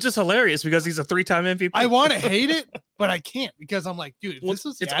 Which is hilarious because he's a 3-time MVP. I want to hate it, but I can't because I'm like, dude, well, this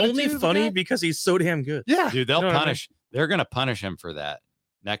is it's only funny because he's so damn good. Yeah, dude, they'll punish. They're gonna punish him for that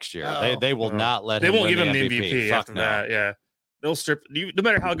next year. They will not let. They him won't win give him the the MVP Fuck after no. that. Yeah, they'll strip. No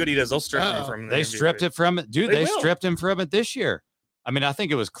matter how good he does, they'll strip him from. They stripped it from it, dude. They stripped him from it this year. I mean, I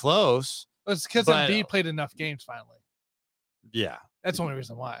think it was close. It's because Embiid played enough games finally. Yeah. That's the only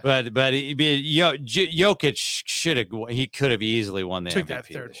reason why. But Jokic could have easily won the MVP that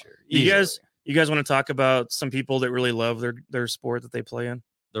third this year. You guys want to talk about some people that really love their sport that they play in?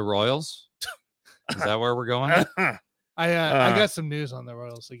 The Royals? Is that where we're going? I got some news on the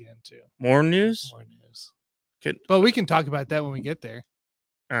Royals again too. More news? More news. Good. But we can talk about that when we get there.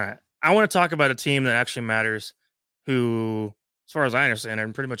 All right. I want to talk about a team that actually matters, who, as far as I understand,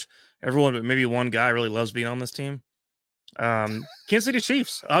 and pretty much everyone but maybe one guy really loves being on this team. Kansas City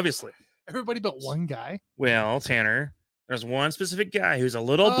Chiefs, obviously. Everybody but one guy. Well, Tanner, there's one specific guy who's a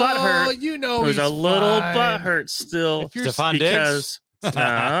little butthurt. Who's a little butthurt still. Stephon Diggs.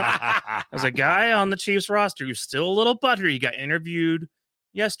 There's a guy on the Chiefs roster who's still a little butthurt. He got interviewed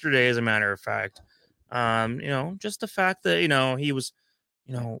yesterday, as a matter of fact. Just the fact that he was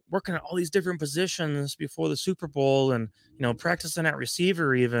working at all these different positions before the Super Bowl, and practicing at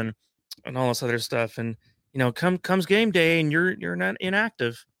receiver even, and all this other stuff, and comes game day and you're not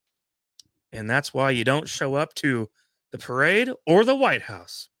inactive. And that's why you don't show up to the parade or the White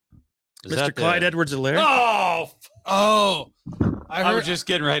House. Mr. Clyde Edwards-Helaire. Oh, I was just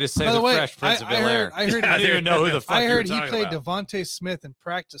getting ready to say the Fresh Prince of Bel-Air. I heard I didn't even know who the fuck I heard you were he played about. Devontae Smith in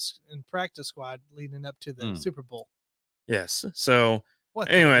practice squad leading up to the Super Bowl. Yes. So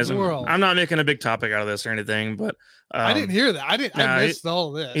anyways, I'm not making a big topic out of this or anything, but I didn't hear that. I missed all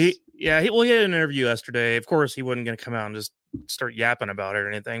of this. He had an interview yesterday. Of course, he wasn't going to come out and just start yapping about it or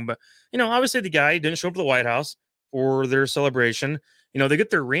anything. But, obviously the guy didn't show up to the White House for their celebration. They get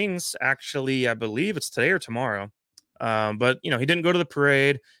their rings, actually, I believe it's today or tomorrow. But, he didn't go to the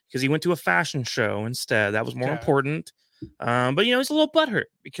parade because he went to a fashion show instead. That was more important. But, he's a little butthurt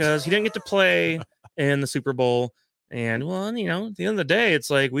because he didn't get to play in the Super Bowl. And, well, at the end of the day,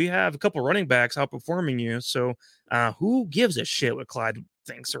 it's like we have a couple running backs outperforming you. So who gives a shit what Clyde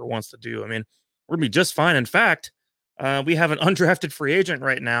thinks or wants to do? I mean, we're going to be just fine. In fact, we have an undrafted free agent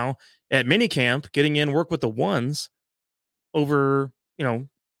right now at minicamp getting in work with the ones over,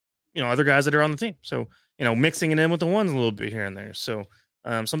 other guys that are on the team. So, mixing it in with the ones a little bit here and there. So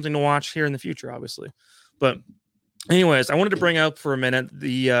something to watch here in the future, obviously. But anyways, I wanted to bring up for a minute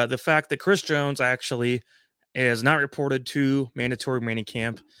the fact that Chris Jones actually is not reported to mandatory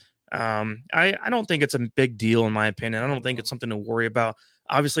minicamp. I don't think it's a big deal, in my opinion. I don't think it's something to worry about.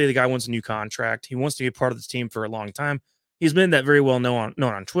 Obviously, the guy wants a new contract. He wants to be a part of this team for a long time. He's been that very well known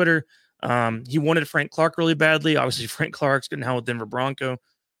on Twitter. He wanted Frank Clark really badly. Obviously, Frank Clark's getting held with Denver Bronco.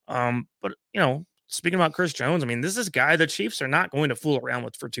 But speaking about Chris Jones, I mean, this is a guy the Chiefs are not going to fool around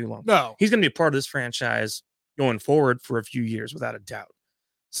with for too long. No, he's going to be a part of this franchise going forward for a few years, without a doubt.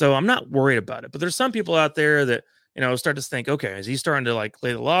 So I'm not worried about it. But there's some people out there that start to think, okay, is he starting to lay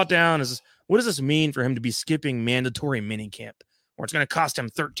the law down? What does this mean for him to be skipping mandatory minicamp, where it's going to cost him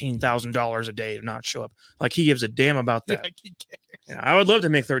 $13,000 a day to not show up? Like he gives a damn about that. Like he cares. I would love to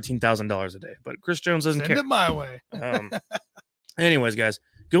make $13,000 a day, but Chris Jones doesn't care. Send it my way. Anyways, guys,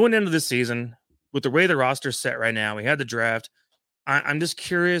 going into this season with the way the roster's set right now, we had the draft. I'm just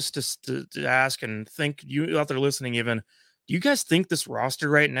curious to ask and think, you out there listening, even, do you guys think this roster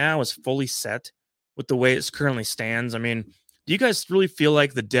right now is fully set with the way it currently stands? I mean, do you guys really feel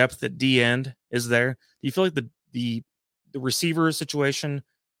like the depth at D end is there? Do you feel like the receiver situation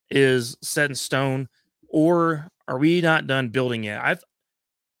is set in stone, or are we not done building yet?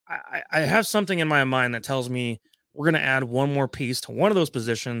 I have something in my mind that tells me we're going to add one more piece to one of those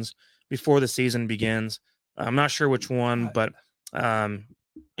positions before the season begins. I'm not sure which one, but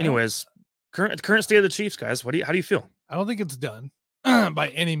anyways, current state of the Chiefs, guys. How do you feel? I don't think it's done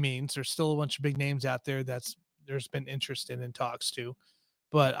by any means. There's still a bunch of big names out there there's been interest in talks to,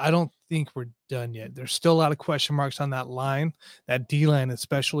 but I don't think we're done yet. There's still a lot of question marks on that line, that D line,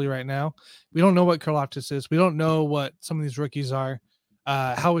 especially right now. We don't know what Karlaftis is. We don't know what some of these rookies are.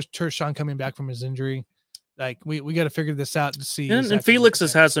 How is Tershawn coming back from his injury? Like we got to figure this out to see. And exactly Felix what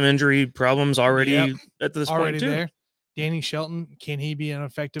has had some injury problems already Yep. at this already point too. there. Danny Shelton, can he be an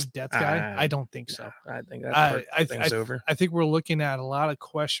effective depth guy? I don't think so. I think that part of things over. I think we're looking at a lot of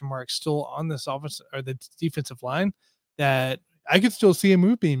question marks still on this offense or the defensive line that I could still see a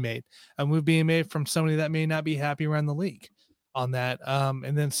move being made from somebody that may not be happy around the league on that.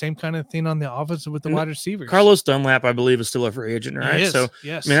 And then same kind of thing on the offensive with the wide receivers. Carlos Dunlap, I believe, is still a free agent, right? Yes. I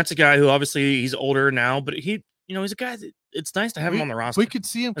mean, that's a guy who obviously he's older now, but he's a guy that it's nice to have him on the roster. We could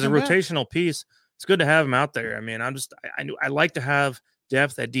see him as a rotational piece. It's good to have him out there. I mean, I like to have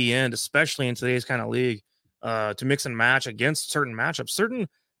depth at D end, especially in today's kind of league, to mix and match against certain matchups. Certain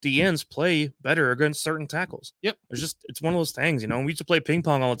D ends play better against certain tackles. Yep. It's one of those things, we used to play ping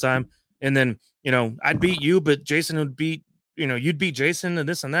pong all the time. And then, I'd beat you, but Jason would beat, you'd beat Jason and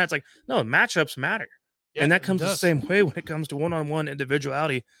this and that. It's like, no, matchups matter. Yeah, and that comes the same way when it comes to one-on-one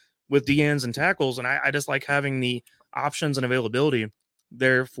individuality with D ends and tackles. And I just like having the options and availability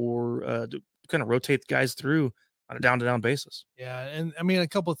there for to kind of rotate the guys through on a down-to-down basis. Yeah, and I mean a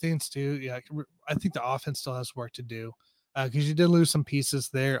couple of things too. Yeah, I think the offense still has work to do because you did lose some pieces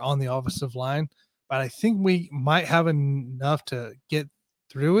there on the offensive line, but I think we might have enough to get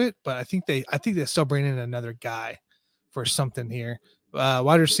through it. But I think they still bring in another guy for something here.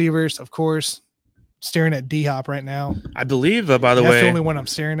 Wide receivers, of course, staring at D-Hop right now. I believe, by the way, that's the only one I'm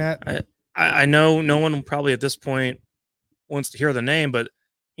staring at. I know no one probably at this point wants to hear the name, but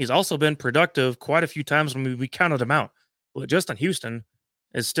he's also been productive quite a few times when we counted him out. Well, Justin Houston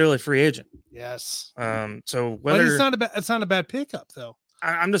is still a free agent. Yes. So whether it's not a bad pickup though.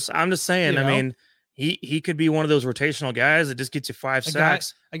 I'm just saying. I mean, he could be one of those rotational guys that just gets you 5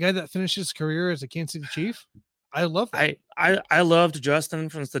 sacks. A guy that finishes his career as a Kansas City Chief. I love that. I loved Justin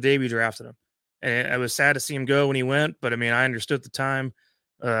since the day we drafted him, and I was sad to see him go when he went. But I mean, I understood at the time.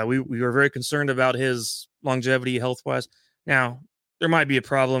 We were very concerned about his longevity health wise. Now there might be a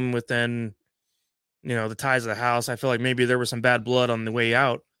problem within, the ties of the house. I feel like maybe there was some bad blood on the way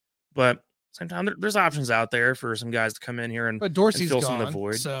out, but same time there's options out there for some guys to come in here and Dorsey's fill gone, some of the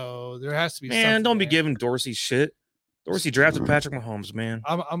void. So there has to be. Man, don't be there. giving Dorsey shit. Dorsey drafted Patrick Mahomes, man.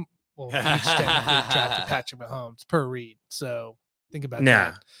 Well, each technically drafted Patrick Mahomes per read. So think about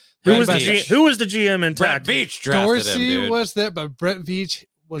that. Who was the GM in Brett Veach drafted Dorsey him, dude. was there, but Brett Veach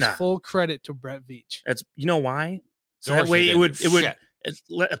was full credit to Brett Veach. It's why? So Dorsey that way it would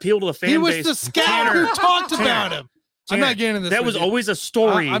appeal to the fan base. He was the scout who talked about him. I'm not getting into this. That was always a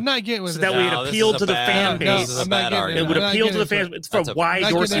story. I'm not getting with so that way it appealed to the fan base. I'm not getting it would appeal to the fans. It's for why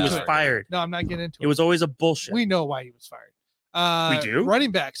Dorsey was fired. No, I'm not getting into it. It was always a bullshit. We know why he was fired. We do?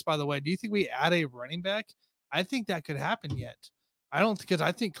 Running backs, by the way. Do you think we add a running back? I think that could happen yet. Because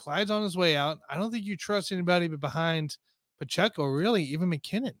I think Clyde's on his way out. I don't think you trust anybody behind Pacheco, really, even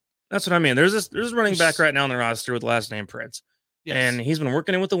McKinnon. That's what I mean. There's a running back right now on the roster with the last name Prince. Yes. And he's been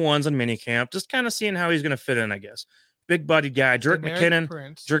working in with the ones on minicamp, just kind of seeing how he's going to fit in, I guess. Big bodied guy, Jerk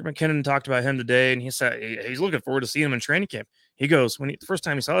McKinnon talked about him today, and he said he's looking forward to seeing him in training camp. He goes, the first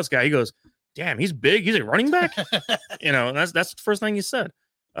time he saw this guy, he goes, damn, he's big. He's a running back. And that's the first thing he said.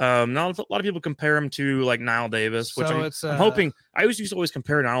 Not a lot of people compare him to like Nile Davis, which I'm hoping. I used to always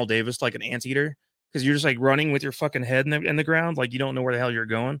compare Nile Davis to like an anteater because you're just like running with your fucking head in the ground, like you don't know where the hell you're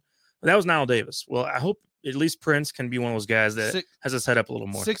going. But that was Nile Davis. Well, I hope at least Prince can be one of those guys that has his head up a little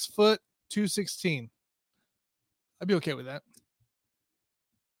more. 6 foot, 216. I'd be okay with that.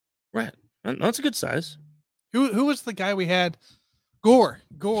 Right, that's a good size. Who was the guy we had? Gore.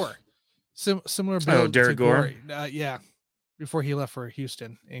 Similar build. Oh, Derek Gore. Yeah. Before he left for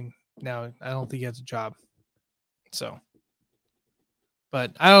Houston, and now I don't think he has a job. So,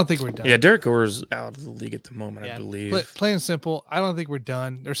 but I don't think we're done. Yeah, Derek Gore's out of the league at the moment, I believe. Plain and simple, I don't think we're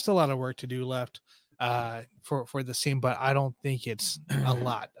done. There's still a lot of work to do left for the team, but I don't think it's a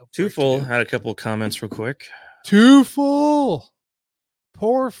lot. Too full. Had a couple of comments real quick. Too full.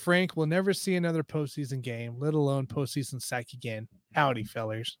 Poor Frank will never see another postseason game, let alone postseason sack again. Howdy,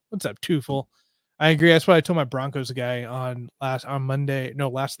 fellers. What's up, Too full? I agree. That's what I told my Broncos guy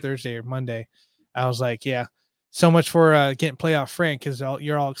last Thursday or Monday. I was like, yeah, so much for getting playoff Frank because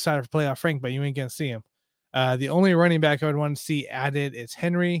you're all excited for playoff Frank, but you ain't going to see him. The only running back I would want to see added is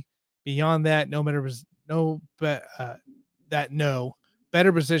Henry. Beyond that,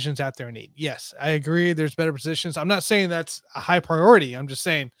 better positions out there in need. Yes, I agree. There's better positions. I'm not saying that's a high priority. I'm just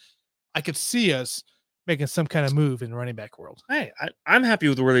saying I could see us making some kind of move in the running back world. Hey, I'm happy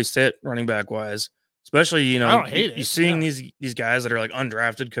with where they sit running back wise, especially, I don't hate it. You're seeing these guys that are like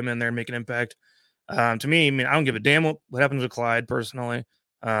undrafted come in there and make an impact. To me, I mean, I don't give a damn what happens with Clyde personally.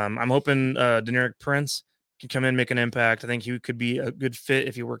 I'm hoping Deneric Prince can come in and make an impact. I think he could be a good fit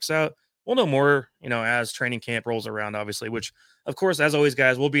if he works out. we'll know more, as training camp rolls around, obviously, which, of course, as always,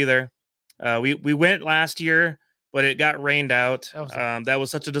 guys, we'll be there. We went last year, but it got rained out. That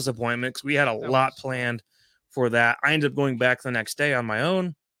was such a disappointment because we had a lot planned for that. I ended up going back the next day on my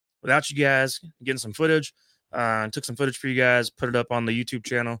own without you guys, getting some footage. Took some footage for you guys, put it up on the YouTube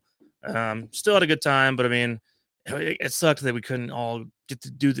channel. Still had a good time, but I mean, it sucked that we couldn't all get to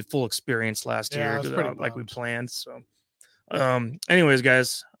do the full experience last year like we planned. So, anyways,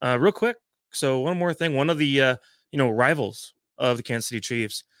 guys, real quick. So one more thing, one of the rivals of the Kansas City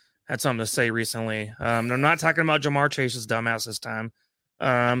Chiefs had something to say recently. I'm not talking about Jamar Chase's dumbass this time.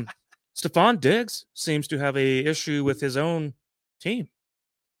 Stephon Diggs seems to have a issue with his own team.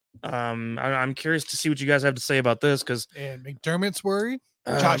 I'm curious to see what you guys have to say about this and McDermott's worried.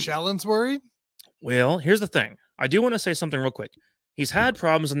 Josh Allen's worried. Well, here's the thing. I do want to say something real quick. He's had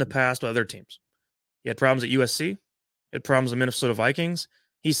problems in the past with other teams. He had problems at USC. He had problems with Minnesota Vikings.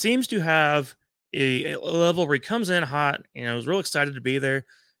 He seems to have a level where he comes in hot, was real excited to be there.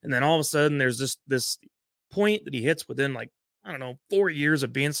 And then all of a sudden there's this point that he hits within 4 years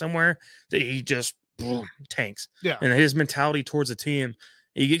of being somewhere that he just tanks. Yeah. And his mentality towards the team,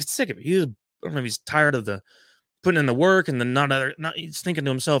 he gets sick of it. I don't know if he's tired of the putting in the work and then he's thinking to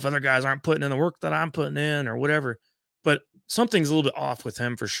himself, other guys aren't putting in the work that I'm putting in or whatever. But something's a little bit off with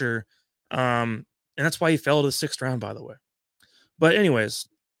him for sure. And that's why he fell to the 6th round, by the way. But anyways,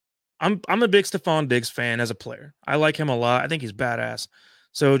 I'm a big Stephon Diggs fan as a player. I like him a lot. I think he's badass.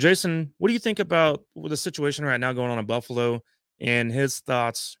 So, Jason, what do you think about the situation right now going on in Buffalo and his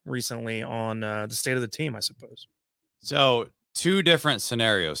thoughts recently on the state of the team, I suppose? So, 2 different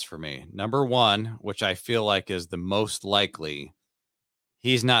scenarios for me. Number 1, which I feel like is the most likely,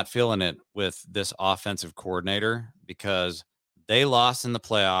 he's not feeling it with this offensive coordinator because they lost in the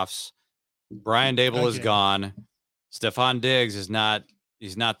playoffs. Brian Dable is gone. Stephon Diggs he's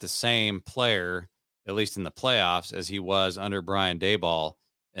not the same player, at least in the playoffs, as he was under Brian Daboll.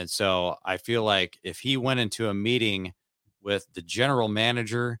 And so I feel like if he went into a meeting with the general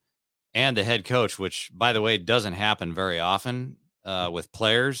manager and the head coach, which, by the way, doesn't happen very often with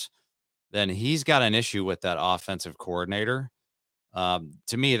players, then he's got an issue with that offensive coordinator.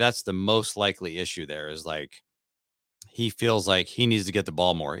 To me, that's the most likely issue there is he feels like he needs to get the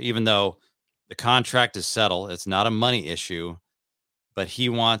ball more, even though the contract is settled. It's not a money issue, but he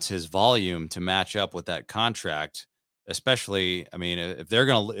wants his volume to match up with that contract. Especially, I mean, if they're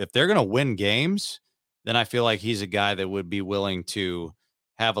gonna win games, then I feel like he's a guy that would be willing to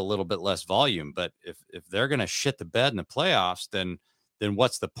have a little bit less volume. But if they're gonna shit the bed in the playoffs, then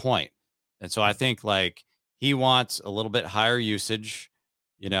what's the point? And so I think he wants a little bit higher usage,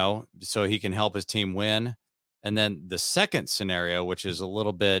 so he can help his team win. And then the second scenario, which is a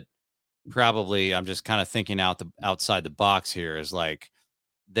little bit probably, I'm just kind of thinking outside the box here, is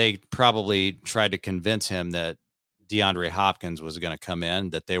they probably tried to convince him that DeAndre Hopkins was going to come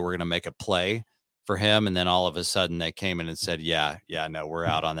in, that they were going to make a play for him. And then all of a sudden they came in and said, no, we're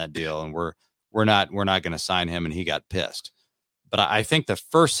out on that deal. And we're not going to sign him. And he got pissed. But I think the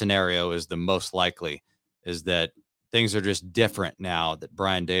first scenario is the most likely, is that things are just different now that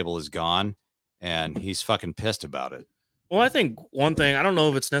Brian Dable is gone and he's fucking pissed about it. Well, I think one thing, I don't know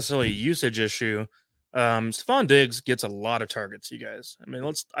if it's necessarily a usage issue. Stephon Diggs gets a lot of targets, you guys. I mean,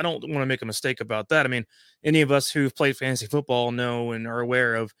 I don't want to make a mistake about that. I mean, any of us who've played fantasy football know and are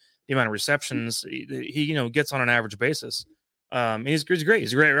aware of the amount of receptions he gets on an average basis. He's great.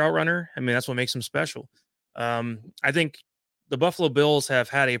 He's a great route runner. I mean, that's what makes him special. I think the Buffalo Bills have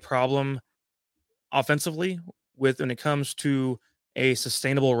had a problem offensively when it comes to a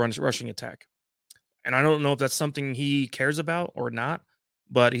sustainable rushing attack. And I don't know if that's something he cares about or not,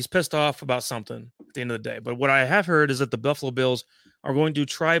 but he's pissed off about something at the end of the day. But what I have heard is that the Buffalo Bills are going to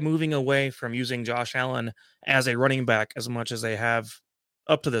try moving away from using Josh Allen as a running back as much as they have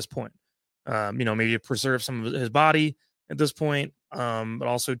up to this point. Maybe to preserve some of his body at this point, but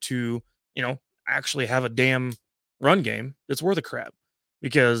also to, actually have a damn run game that's worth a crap.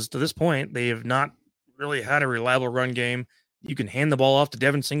 Because to this point, they have not really had a reliable run game. You can hand the ball off to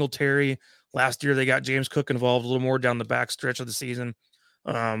Devin Singletary. Last year, they got James Cook involved a little more down the back stretch of the season.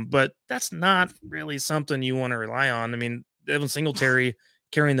 But that's not really something you want to rely on. I mean, Devin Singletary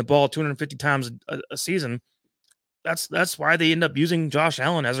carrying the ball 250 times a season. That's why they end up using Josh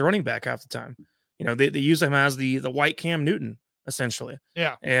Allen as a running back half the time. They use him as the white Cam Newton, essentially.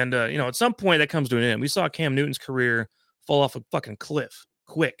 Yeah. And, at some point that comes to an end. We saw Cam Newton's career fall off a fucking cliff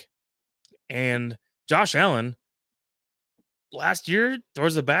quick. And Josh Allen last year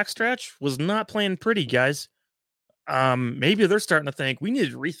towards the backstretch was not playing pretty, guys. Maybe they're starting to think we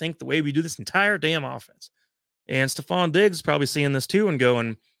need to rethink the way we do this entire damn offense. And Stephon Diggs is probably seeing this too and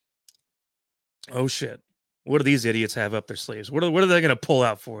going, oh shit, what do these idiots have up their sleeves? What are they going to pull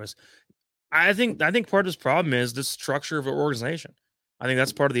out for us? I think part of his problem is the structure of our organization. I think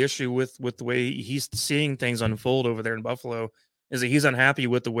that's part of the issue with the way he's seeing things unfold over there in Buffalo, is that he's unhappy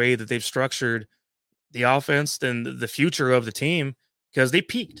with the way that they've structured the offense and the future of the team, because they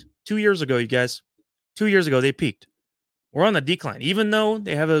peaked 2 years ago, you guys. 2 years ago, they peaked. We're on the decline, even though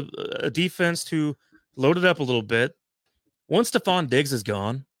they have a defense to load it up a little bit. Once Stephon Diggs is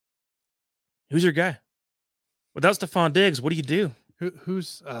gone, who's your guy? Without Stephon Diggs, what do you do?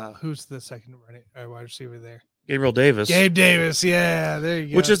 Who's the second running wide receiver there? Gabriel Davis. Gabe Davis, yeah, there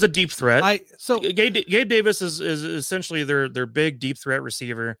you go. Which is a deep threat. Gabe Davis is essentially their big deep threat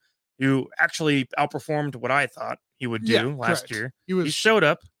receiver, who actually outperformed what I thought he would do last year. He showed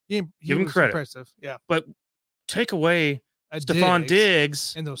up. Give him credit. Impressive, yeah. But take away Stephon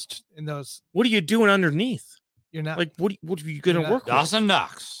Diggs in those. What are you doing underneath? You're not like what are you going to work Dawson with?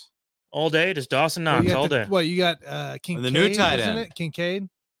 Knox All day, just Dawson Knox all day. Well, you got Kincaid, the new tight end, it? Kincaid.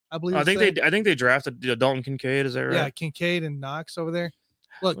 I believe. I think they drafted Dalton Kincaid. Is that right? Yeah, Kincaid and Knox over there.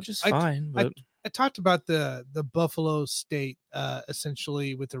 Look, which is fine. But I talked about the Buffalo State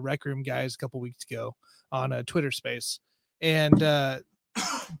essentially with the Rec Room guys a couple weeks ago on a Twitter space, and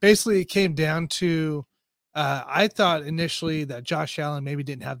basically it came down to I thought initially that Josh Allen maybe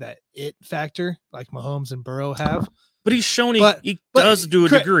didn't have that it factor like Mahomes and Burrow have. But he's shown he does do a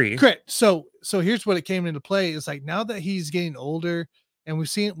degree. Correct. So here's what it came into play is like now that he's getting older, and we've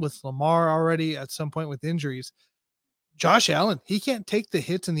seen it with Lamar already at some point with injuries. Josh Allen, he can't take the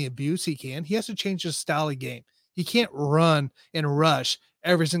hits and the abuse he has to change his style of game. He can't run and rush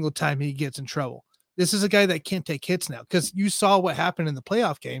every single time he gets in trouble. This is a guy that can't take hits now, because you saw what happened in the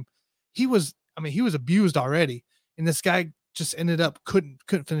playoff game. He was abused already, and this guy just ended up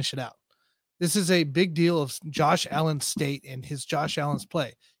couldn't finish it out. This is a big deal of Josh Allen's state and his Josh Allen's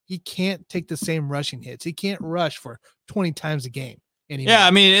play. He can't take the same rushing hits. He can't rush for 20 times a game anymore. Yeah,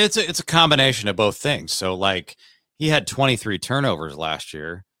 I mean, it's a combination of both things. So, like, he had 23 turnovers last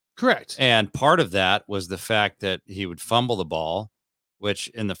year. Correct. And part of that was the fact that he would fumble the ball,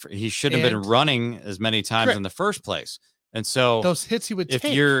 which he shouldn't have been running as many times in the first place. And so those hits he would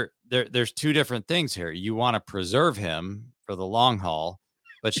take. There's two different things here. You want to preserve him for the long haul,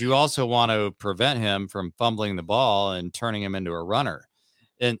 but you also want to prevent him from fumbling the ball and turning him into a runner.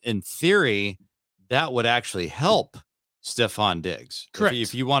 And in theory, that would actually help Stephon Diggs. Correct.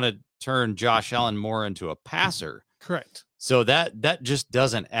 If you want to turn Josh Allen more into a passer. Correct. So that just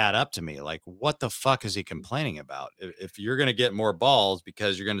doesn't add up to me. Like, what the fuck is he complaining about? If you're going to get more balls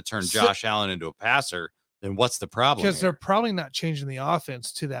because you're going to turn Josh Allen into a passer, then what's the problem? Because they're probably not changing the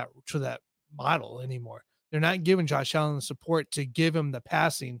offense to that model anymore. They're not giving Josh Allen the support to give him the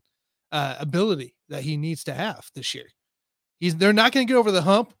passing ability that he needs to have this year. They're not going to get over the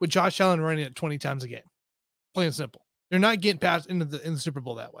hump with Josh Allen running it 20 times a game. Plain and simple. They're not getting past in the Super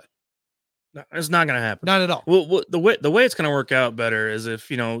Bowl that way. No, it's not going to happen. Not at all. Well, the way it's going to work out better is if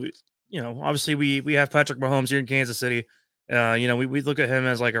obviously we have Patrick Mahomes here in Kansas City. We look at him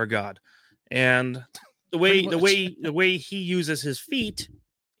as like our god, and the way he uses his feet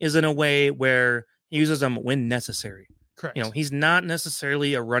is in a way where he uses them when necessary. Correct. He's not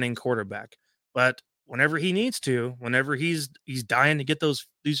necessarily a running quarterback, but whenever he needs to, whenever he's dying to get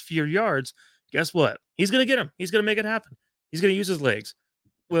these few yards, guess what? He's going to get them. He's going to make it happen. He's going to use his legs.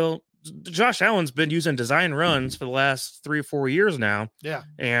 Well, Josh Allen's been using design runs for the last 3 or 4 years now. Yeah.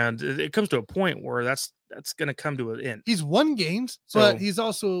 And it comes to a point where that's going to come to an end. He's won games, but he's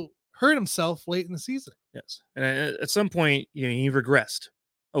also hurt himself late in the season. Yes. And at some point, he regressed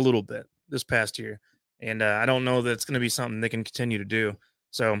a little bit this past year. And I don't know that it's going to be something they can continue to do.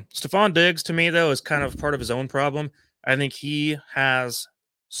 So Stephon Diggs, to me, though, is kind of part of his own problem. I think he has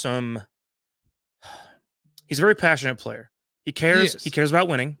he's a very passionate player. He cares. He cares about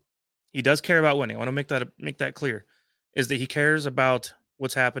winning. He does care about winning. I want to make that clear, is that he cares about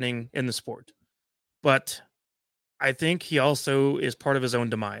what's happening in the sport. But I think he also is part of his own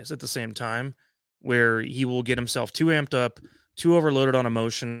demise at the same time, where he will get himself too amped up, too overloaded on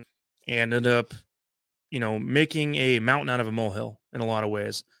emotion, and end up, making a mountain out of a molehill in a lot of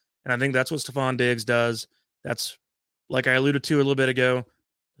ways. And I think that's what Stephon Diggs does. That's, like I alluded to a little bit ago,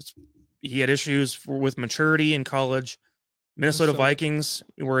 he had issues with maturity in college. Minnesota Vikings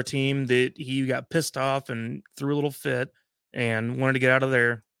were a team that he got pissed off and threw a little fit and wanted to get out of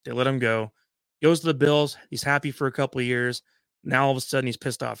there. They let him go. Goes to the Bills. He's happy for a couple of years. Now all of a sudden he's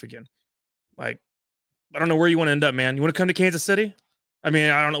pissed off again. Like, I don't know where you want to end up, man. You want to come to Kansas City? I mean,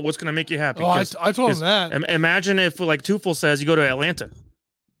 I don't know what's going to make you happy. Oh, I told him that. Imagine if, like Tufel says, you go to Atlanta.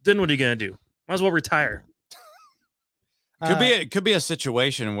 Then what are you going to do? Might as well retire. Could be a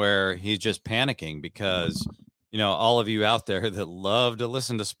situation where he's just panicking because, all of you out there that love to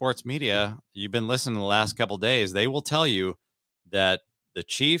listen to sports media, you've been listening the last couple of days. They will tell you that the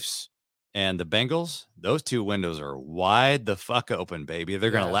Chiefs and the Bengals, those two windows are wide the fuck open, baby.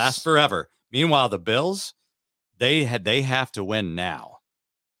 They're going to last forever. Meanwhile, the Bills, they have to win now.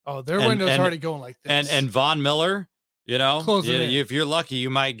 Oh, their window's already going like this. And Von Miller, Closing if you're lucky, you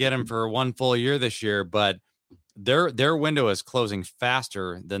might get him for one full year this year, but their window is closing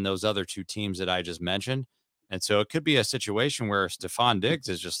faster than those other two teams that I just mentioned. And so it could be a situation where Stephon Diggs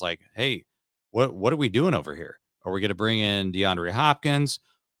is just like, hey, what are we doing over here? Are we going to bring in DeAndre Hopkins?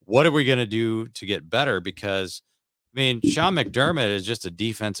 What are we going to do to get better? Because, Sean McDermott is just a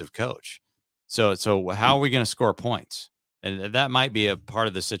defensive coach. So how are we going to score points? And that might be a part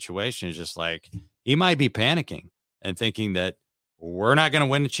of the situation. Is just like he might be panicking and thinking that we're not going to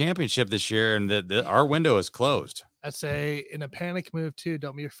win the championship this year and that our window is closed. I'd say in a panic move too.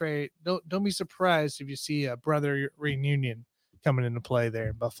 Don't be afraid. Don't be surprised if you see a brother reunion coming into play there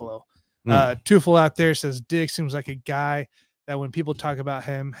in Buffalo. Tufel out there says Diggs seems like a guy that when people talk about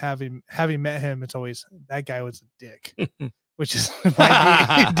him, having met him, it's always that guy was a dick, which is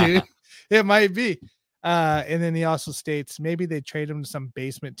might be, dude. It might be. And then he also states maybe they trade him to some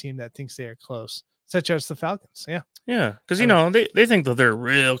basement team that thinks they are close, such as the Falcons. Yeah, because they think that they're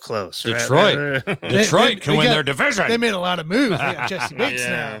real close. Detroit, right? Detroit can win their division. They made a lot of moves. They got Jesse Bates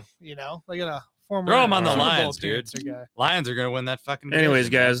now. They got a former. Throw him on the Super Bowl Lions, dude. guy. Lions are going to win that fucking division. Anyways,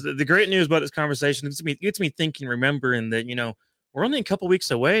 guys, the great news about this conversation gets me thinking, remembering that we're only a couple weeks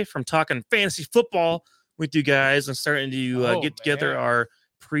away from talking fantasy football with you guys and starting to get together our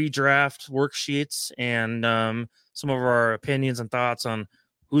pre-draft worksheets and some of our opinions and thoughts on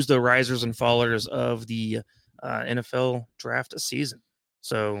who's the risers and fallers of the NFL draft season.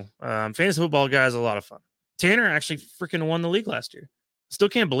 So fantasy football, guys, a lot of fun. Tanner actually freaking won the league last year. Still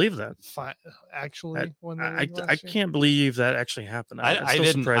can't believe that. Actually, won the league I can't believe that actually happened. I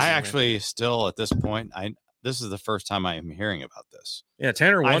didn't. I actually still at this point. This is the first time I am hearing about this. Yeah,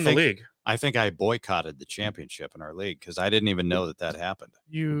 Tanner won the league. I think I boycotted the championship in our league because I didn't even know that happened.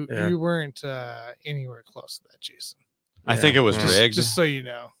 You weren't anywhere close to that, Jason. I think it was rigged. Just so you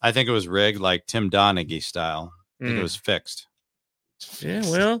know. I think it was rigged, like Tim Donaghy style. I think it was fixed. Yeah,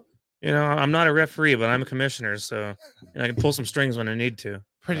 well, I'm not a referee, but I'm a commissioner, so I can pull some strings when I need to.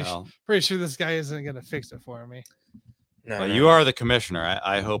 Pretty sure this guy isn't going to fix it for me. No, you are the commissioner.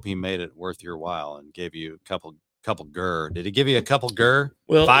 I hope he made it worth your while and gave you a couple GER. Did he give you a couple GER?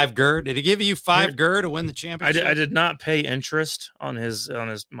 Well, 5 GER? Did he give you 5 GER to win the championship? I did not pay interest on his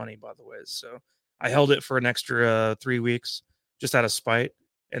money, by the way. So I held it for an extra 3 weeks just out of spite,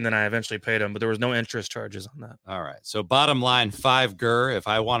 and then I eventually paid him, but there was no interest charges on that. All right. So bottom line, 5 GER. If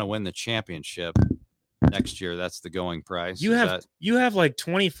I want to win the championship next year, that's the going price. You have like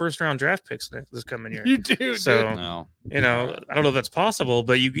 20 first-round draft picks this coming year. You do. So no. I don't know if that's possible,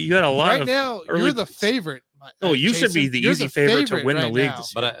 but you had a lot right now. You're the favorite. Oh, you Jason, should be the easy favorite to win the league now.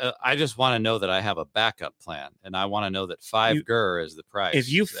 this year. But I just want to know that I have a backup plan, and I want to know that 5 GER is the price.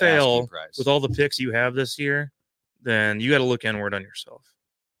 If you fail with all the picks you have this year, then you got to look inward on yourself.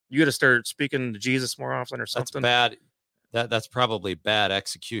 You got to start speaking to Jesus more often or something. That's bad. That's probably bad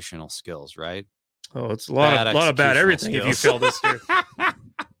executional skills, right? Oh, it's a lot of bad everything skills. If you fail this year.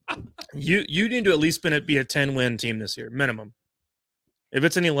 You need to at least be a 10-win team this year, minimum. If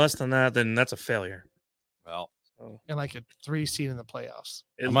it's any less than that, then that's a failure. Well, and like a 3 seed in the playoffs.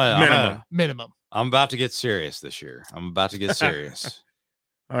 Minimum. I'm about to get serious this year. All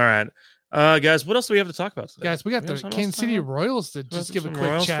right. Guys, what else do we have to talk about today? Guys, we got the Kansas City Royals to just give a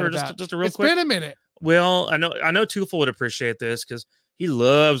quick chat about. Just a real it's quick. Been a minute. Well, I know Tufel would appreciate this because he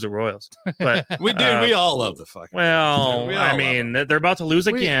loves the Royals. But we all love the fucking. Well, they're about to lose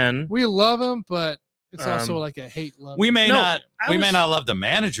again. We love them, but it's also like a hate love. We may not love the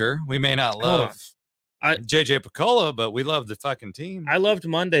manager. We may not love JJ Picola, but we love the fucking team. I loved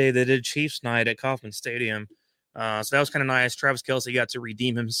Monday. They did Chiefs night at Kauffman Stadium. So that was kind of nice. Travis Kelce got to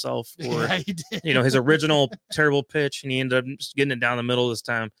redeem himself for his original terrible pitch, and he ended up just getting it down the middle this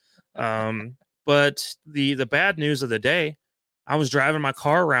time. But the bad news of the day, I was driving my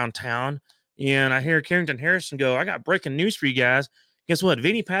car around town, and I hear Carrington Harrison go, "I got breaking news for you guys. Guess what?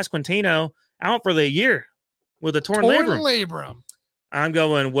 Vinny Pasquantino out for the year with a torn labrum." I'm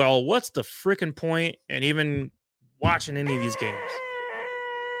going, well, what's the freaking point in even watching any of these games?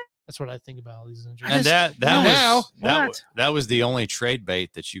 That's what I think about all these injuries. And that was the only trade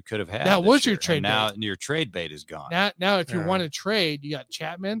bait that you could have had. That was your trade bait. Now your trade bait is gone. Now if you want to trade, you got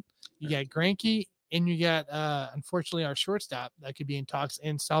Chapman, you got Greinke, and you got unfortunately our shortstop that could be in talks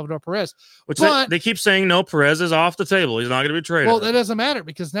in Salvador Perez. Which But- they keep saying no, Perez is off the table. He's not going to be traded. Well, that doesn't matter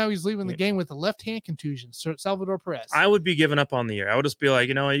because now he's leaving the game with a left hand contusion. So Salvador Perez. I would be giving up on the year. I would just be like,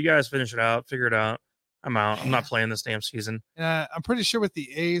 you know, you guys finish it out, figure it out. I'm out. I'm not playing this damn season. I'm pretty sure with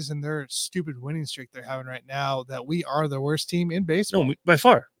the A's and their stupid winning streak they're having right now that we are the worst team in baseball. No, by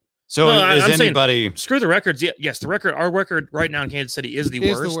far. So No, is I'm saying- anybody? Screw the records. Yes, the record. Our record right now in Kansas City is the It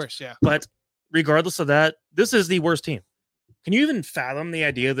is worst. the worst, yeah. But regardless of that, this is the worst team. Can you even fathom the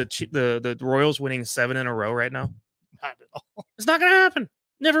idea that the Royals winning 7 in a row right now? Not at all. It's not going to happen.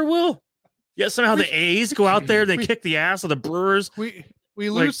 Never will. Yet somehow the A's go out there, they we- kick the ass of the Brewers. We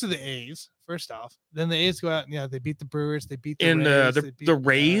Like- lose to the A's first off. Then the A's go out and they beat the Brewers. They beat the And, Rays. the they beat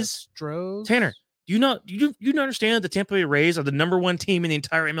Rays? Stros. Tanner, do you understand that the Tampa Bay Rays are the number 1 team in the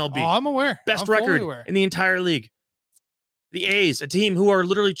entire MLB? Oh, I'm aware. Best I'm fully record aware. in the entire league. The A's, a team who are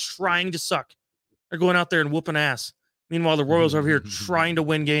literally trying to suck, are going out there and whooping ass. Meanwhile, the Royals are over here trying to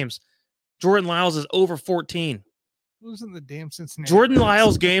win games. Jordan Lyles is over 14. Losing the damn Cincinnati. Jordan Reds.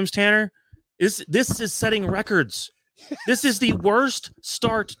 Lyles games, Tanner, this is setting records. This is the worst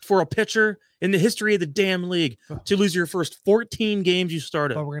start for a pitcher in the history of the damn league to lose your first 14 games you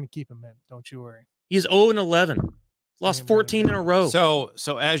started. But we're gonna keep him in. Don't you worry. He's 0-11, lost 14 in a row. So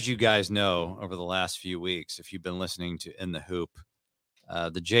as you guys know, over the last few weeks, if you've been listening to In the Hoop,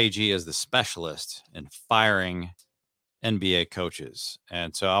 the JG is the specialist in firing NBA coaches,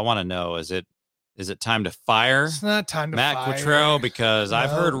 and so I want to know: is it time to fire It's not time to Matt fire. Quattrell? Because I've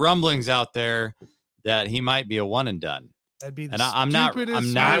heard No. rumblings out there that he might be a one and done. That'd be the And I'm not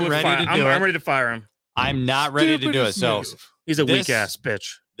stupidest not I move. would ready fire- to I'm, do I'm it. ready to fire him. I'm not ready to do it. Stupidest So move. He's a This- weak ass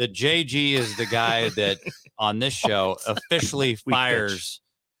bitch. the JG is the guy that on this show officially Weak bitch. fires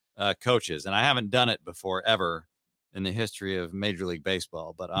coaches, and I haven't done it before ever in the history of Major League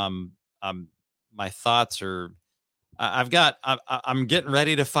Baseball. But my thoughts are, I'm getting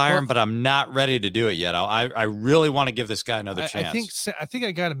ready to fire him, but I'm not ready to do it yet. I really want to give this guy another chance. I think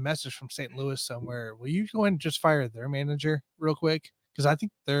I got a message from St. Louis somewhere. Will you go ahead and just fire their manager real quick? Because I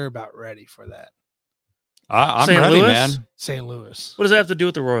think they're about ready for that. I'm St. ready, Louis? man. St. Louis. What does that have to do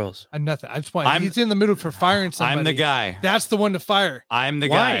with the Royals? Nothing. I just want. I'm- He's in the middle for firing somebody. I'm the guy. That's the one to fire. I'm the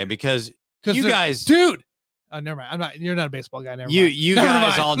Why? guy because 'Cause you they're- guys, dude. Oh, never mind. I'm not. You're not a baseball guy. Never mind. you Never guys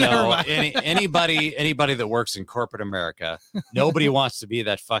mind. all Never know mind. anybody that works in corporate America, nobody wants to be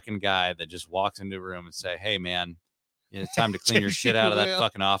that fucking guy that just walks into a room and say, "Hey, man, it's time to clean your shit out of that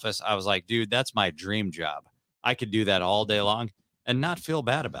fucking office." I was like, dude, that's my dream job. I could do that all day long and not feel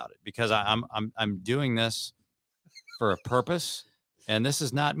bad about it because I'm doing this for a purpose, and this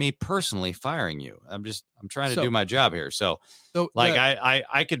is not me personally firing you. I'm trying to So- do my job here. So like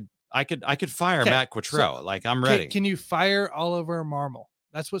I could fire Okay, Matt Quattrell. Like I'm ready. Can you fire Oliver Marmol?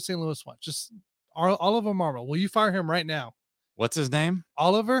 That's what St. Louis wants. Just Oliver Marmol. Will you fire him right now? What's his name?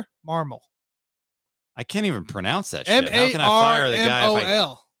 Oliver Marmol. I can't even pronounce that shit. How can I fire the guy? If I,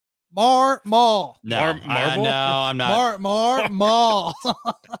 Marmol. Marmol. no, Marble? no, I'm not. Marmol.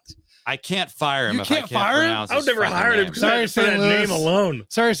 I can't fire him You if can't I can't fire him? pronounce I would his never fucking hire him name. because Sorry, for St. that Louis. name alone.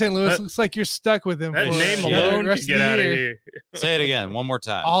 Sorry, St. Louis. That- Looks like you're stuck with him. That for name the alone, rest get of the out of year. here. Say it again, one more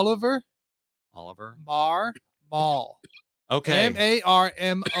time. Oliver Oliver. Marmol. Okay,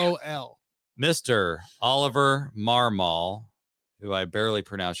 Marmol. Mr. Oliver Marmol, who I barely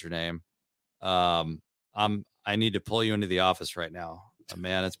pronounce your name. I need to pull you into the office right now,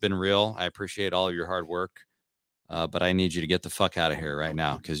 man. It's been real. I appreciate all of your hard work, but I need you to get the fuck out of here right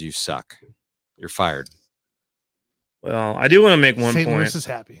now because you suck. You're fired. Well, I do want to make one St. point. Louis is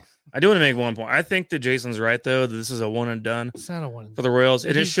happy. I do want to make one point. I think that Jason's right, though, that this is a one and done It's not a one. for the Royals.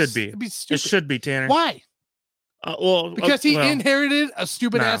 It should be. It'd be It stupid. should be, Tanner. Why? Because he well, inherited a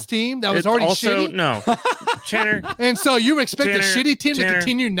stupid ass team that was it's already also, shitty. No, Tanner, And so you expect Tanner, a shitty team to Tanner,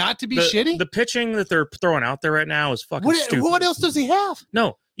 continue not to be the, shitty? the pitching that they're throwing out there right now is fucking stupid. What else does he have?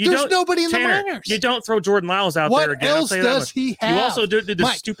 No, you There's don't. nobody in Tanner, the minors. you don't throw Jordan Lyles out there What again. I'll else tell you that does much. he have? You also did the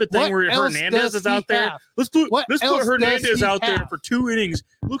Mike, stupid thing what where else Hernandez does is he out there. have? Let's put What else does Hernandez he out there have? for 2 innings.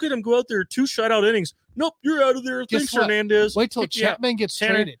 Look at him go out there, 2 shutout innings. Nope, you're out of there. Guess Thanks, what? Hernandez. Wait till Kick you out. Chapman gets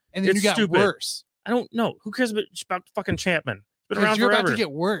Tanner, traded, and then it's you got stupid. worse. I don't know. Who cares about fucking Chapman? Been Because around you're forever. about to get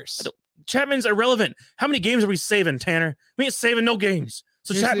worse. Chapman's irrelevant. How many games are we saving, Tanner? We ain't saving no games.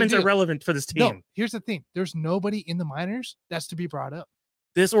 So Here's the Chapman's deal. irrelevant for this team. No, here's the thing. There's nobody in the minors that's to be brought up,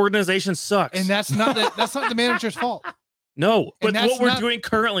 This organization sucks. and that's not the manager's fault. no, but that's what we're not- doing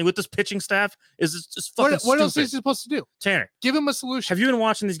currently with this pitching staff is just fucking What else stupid. is he supposed to do? Tanner, Give him a solution. have you been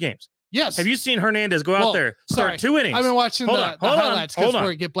watching these games? Yes. Have you seen Hernandez go out Well, there, sorry. start 2 innings? I've been watching Hold the on, hold on, highlights hold because on.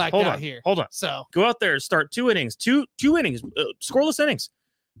 we get blacked Hold out on, here. hold on. So Go out there, start 2 innings, two innings, scoreless innings.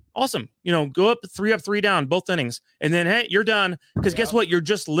 Awesome. Go up, 3 down, both innings. And then, hey, you're done. Because guess what? You're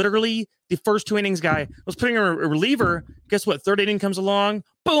just literally the first 2 innings guy. Was putting a reliever. Guess what? 3rd inning comes along.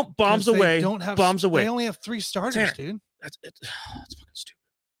 Boom. Bombs away. Bombs away. They only have 3 starters, Tanner, dude. That's fucking stupid.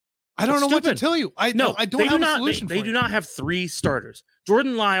 I don't know what to tell you. I don't have a solution for They do not have 3 starters.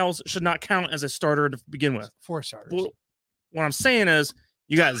 Jordan Lyles should not count as a starter to begin with. 4 starters. Well, what I'm saying is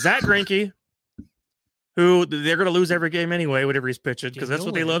you got Zach Greinke, who they're going to lose every game anyway, whatever he's pitching, because that's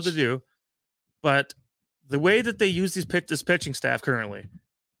what they love to do. But the way that they use this pitching staff currently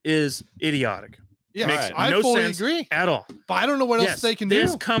is idiotic. Yeah, Makes I no fully sense agree. at all. But I don't know what else they can do.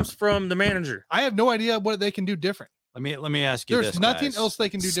 This comes from the manager. I have no idea what they can do different. Let me ask you There's this. nothing guys. else they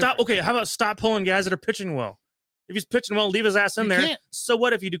can do Stop. different. Okay, how about stop pulling guys that are pitching well? If he's pitching well, leave his ass in there. Can't. So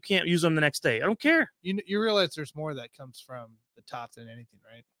what if you can't use them the next day? I don't care. You realize there's more that comes from the top than anything,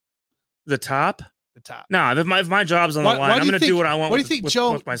 right? The top? The top. No, if my job's on the line, I'm going to do what I want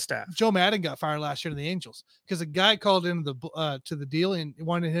with my staff. Joe Madden got fired last year to the Angels because a guy called into to the deal and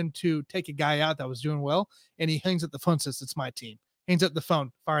wanted him to take a guy out that was doing well, and he hangs up the phone, says it's my team. Hangs up the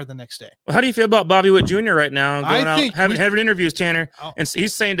phone, fired the next day. Well, how do you feel about Bobby Witt Jr. right now? Going out, having interviews, Tanner, Oh. and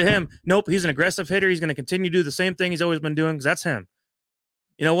he's saying to him, nope, he's an aggressive hitter. He's going to continue to do the same thing he's always been doing because that's him.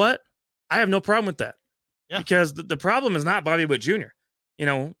 You know what? I have no problem with that. Yeah. Because the problem is not Bobby Witt Jr.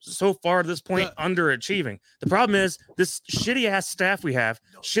 So far at this point, underachieving. The problem is this shitty ass staff we have,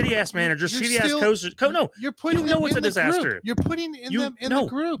 shitty ass managers, shitty ass coaches. No, you're putting it's a disaster. Group. You're putting them in the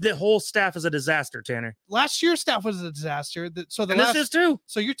group. The whole staff is a disaster, Tanner. Last year's staff was a disaster. This is too.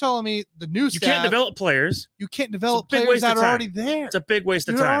 So you're telling me the new staff, you can't develop players. You can't develop players that are already there. It's a big waste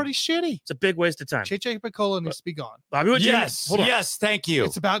of time. They're already shitty. It's a big waste of time. JJ Piccolo needs to be gone. Bobby Witt Jr. Yes, thank you.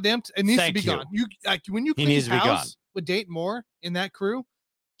 It's about them. It needs to be gone. When you clean house with Dayton Moore in that crew,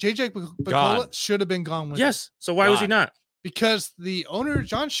 JJ Piccolo should have been gone with Yes. So why was he not? Because the owner,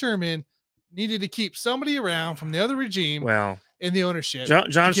 John Sherman, needed to keep somebody around from the other regime in the ownership.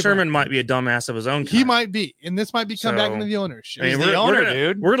 John Sherman might be a dumbass of his own kind. He might be. And this might be come back into the ownership. He's the owner,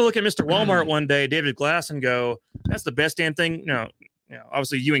 dude. We're going to look at Mr. Walmart one day, David Glass, and go, that's the best damn thing.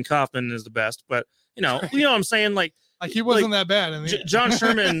 Obviously Ewing Kauffman is the best, but you know what I'm saying? Like he wasn't that bad. John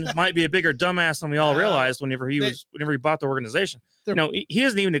Sherman might be a bigger dumbass than we all realized whenever he bought the organization. He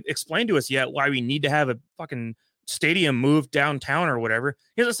hasn't even explained to us yet why we need to have a fucking stadium moved downtown or whatever.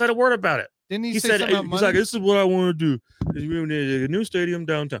 He hasn't said a word about it. Didn't he say he's like, this is what I want to do. We need a new stadium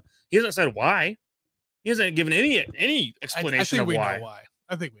downtown. He hasn't said why. He hasn't given any explanation of why.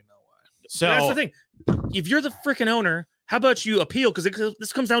 I think we know why. So that's the thing. If you're the freaking owner, how about you appeal? Because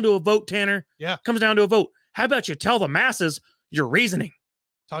this comes down to a vote, Tanner. Yeah. It comes down to a vote. How about you tell the masses your reasoning?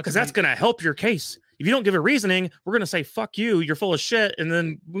 Because that's going to help your case. If you don't give a reasoning, we're going to say, fuck you, you're full of shit, and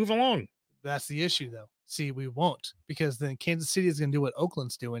then move along. That's the issue, though. See, we won't, because then Kansas City is going to do what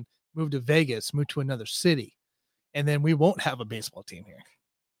Oakland's doing, move to Vegas, move to another city, and then we won't have a baseball team here.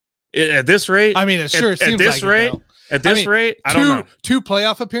 At this rate? I mean, it sure seems this like rate, at this rate, I don't know. 2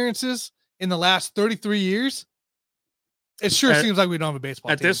 playoff appearances in the last 33 years. It sure seems like we don't have a baseball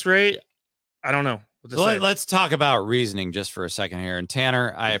team. At this rate, I don't know. Let's talk about reasoning just for a second here. And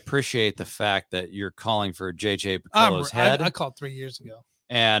Tanner, I appreciate the fact that you're calling for JJ Piccolo's head. I called 3 years ago.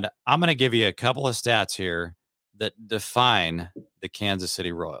 And I'm going to give you a couple of stats here that define the Kansas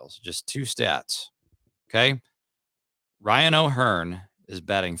City Royals. Just 2 stats. Okay. Ryan O'Hearn is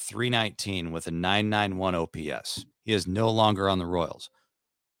batting .319 with a .991 OPS. He is no longer on the Royals.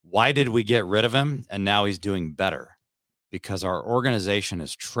 Why did we get rid of him? And now he's doing better because our organization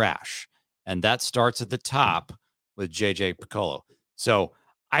is trash. And that starts at the top with JJ Piccolo. So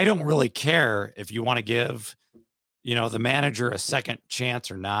I don't really care if you want to give, the manager a second chance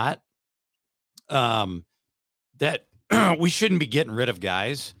or not. That we shouldn't be getting rid of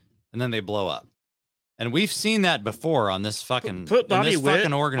guys and then they blow up. And we've seen that before on this fucking, put Bobby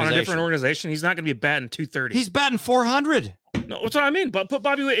Witt organization. On a different organization. He's not going to be batting .230. He's batting .400. No, that's what I mean. But put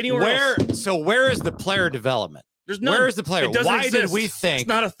Bobby Witt anywhere else. So where is the player development? There's none. Where is the player? Why did we think it's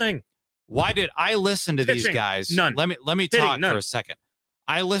not a thing? Why did I listen to these guys? None. Let me talk for a second.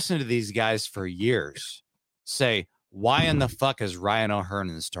 I listened to these guys for years say, why in the fuck is Ryan O'Hearn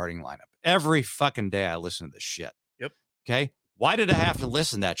in the starting lineup? Every fucking day I listen to this shit. Yep. Okay. Why did I have to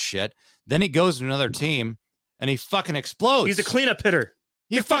listen to that shit? Then he goes to another team and he fucking explodes. He's a cleanup hitter.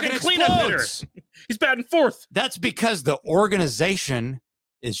 He fucking cleanup hitter. He's batting 4th. That's because the organization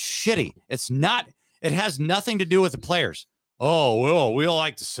is shitty. It has nothing to do with the players. Oh, well, we all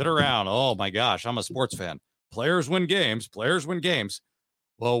like to sit around. Oh, my gosh, I'm a sports fan. Players win games. Players win games.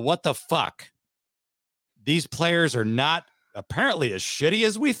 Well, what the fuck? These players are not apparently as shitty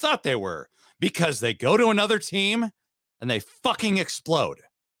as we thought they were because they go to another team and they fucking explode.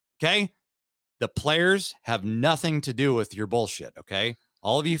 Okay. The players have nothing to do with your bullshit. Okay.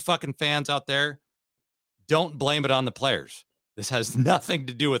 All of you fucking fans out there, don't blame it on the players. This has nothing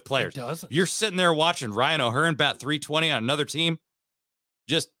to do with players. It doesn't. You're sitting there watching Ryan O'Hearn bat 320 on another team.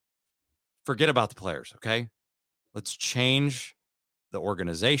 Just forget about the players. Okay. Let's change the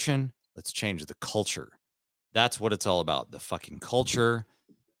organization. Let's change the culture. That's what it's all about. The fucking culture,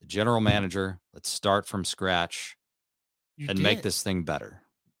 the general manager. Let's start from scratch and make this thing better.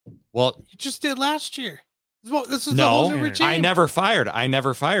 Well, you just did last year. This is no, the whole new regime. I never fired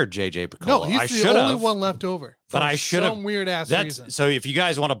JJ Picollo. No, he's I the only one left over. But I should have some weird ass reason. So if you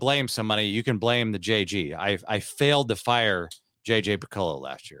guys want to blame somebody, you can blame the JG. I failed to fire JJ Picollo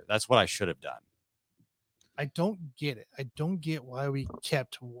last year. That's what I should have done. I don't get it. I don't get why we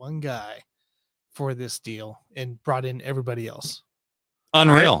kept one guy for this deal and brought in everybody else.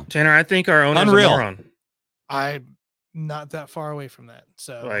 Unreal. Tanner, I think our owner's a moron. I'm not that far away from that.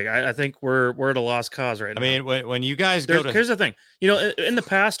 So like I think we're at a lost cause right now. I mean, when you guys here's the thing. In the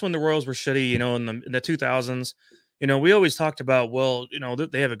past when the Royals were shitty, in the 2000s, we always talked about, well,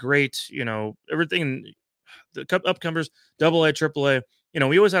 they have a great, everything, the upcomers, AA, AAA,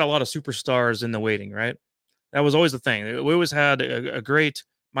 we always had a lot of superstars in the waiting, right? That was always the thing. We always had a great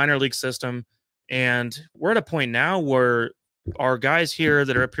minor league system. And we're at a point now where our guys here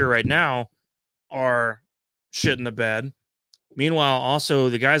that are up here right now are shit in the bed. Meanwhile, also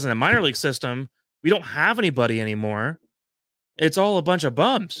the guys in the minor league system, we don't have anybody anymore. It's all a bunch of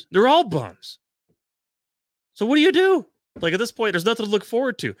bums. They're all bums. So what do you do? Like at this point, there's nothing to look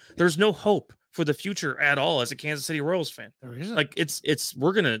forward to. There's no hope for the future at all as a Kansas City Royals fan. There isn't. Like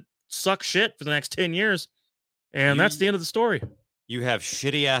we're gonna suck shit for the next 10 years. And that's the end of the story. You have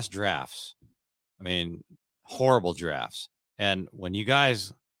shitty ass drafts. I mean, horrible drafts. And when you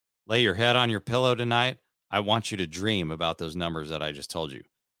guys lay your head on your pillow tonight, I want you to dream about those numbers that I just told you.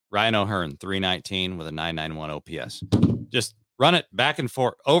 Ryan O'Hearn, 319 with a 991 OPS. Just run it back and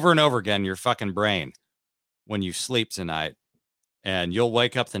forth over and over again in your fucking brain when you sleep tonight. And you'll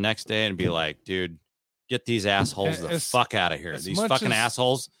wake up the next day and be like, dude, get these assholes the fuck out of here. These fucking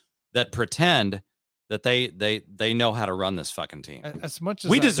assholes that pretend that they know how to run this fucking team. As much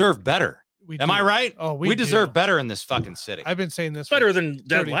as we deserve better. Am I right? Oh, we deserve better in this fucking city. I've been saying this better than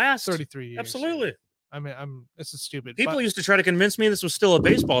dead last 33 years. Absolutely. I mean, this is stupid. People used to try to convince me this was still a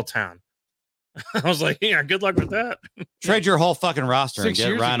baseball town. I was like, yeah, good luck with that. Trade your whole fucking roster and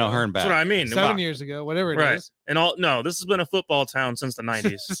get Ryan O'Hearn back. That's what I mean. 7 years ago, whatever it is. And no, this has been a football town since the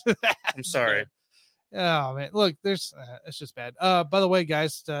 90s. I'm sorry. Oh man, look, it's just bad. By the way,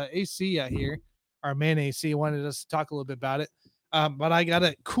 guys, AC out here, our man AC wanted us to talk a little bit about it. But I got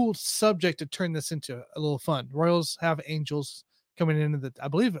a cool subject to turn this into a little fun. Royals have Angels coming into I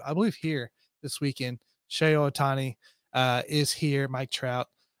believe here this weekend. Shohei Ohtani is here. Mike Trout.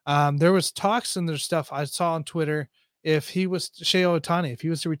 There was talks and there's stuff I saw on Twitter. If he was Shohei Ohtani, if he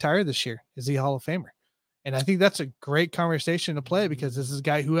was to retire this year, is he a Hall of Famer? And I think that's a great conversation to play because this is a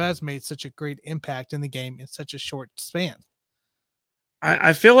guy who has made such a great impact in the game in such a short span.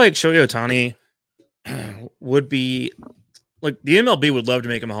 I feel like Shohei Ohtani would be like the MLB would love to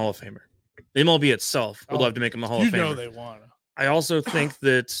make him a Hall of Famer. The MLB itself would love to make him a Hall of Famer. You know they want to. I also think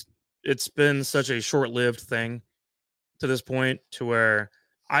that it's been such a short-lived thing to this point to where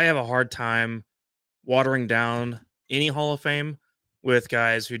I have a hard time watering down any Hall of Fame with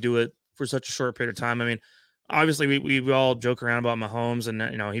guys who do it for such a short period of time. I mean, obviously we all joke around about Mahomes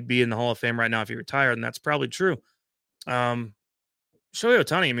and he'd be in the Hall of Fame right now if he retired, and that's probably true. Shohei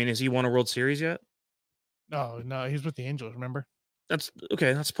Ohtani, I mean, has he won a World Series yet? No, he's with the Angels, remember? That's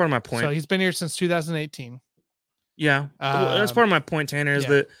okay. That's part of my point. So he's been here since 2018. Yeah. That's part of my point, Tanner, is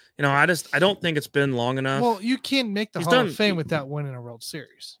that, I don't think it's been long enough. Well, you can't make the Hall of Fame without winning a World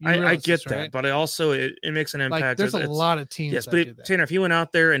Series. I get that, right? But it makes an impact. Like, there's a lot of teams. Yes, but do that. Tanner, if he went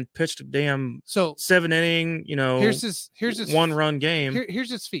out there and pitched a damn 7-inning, here's his 1-run game. Here's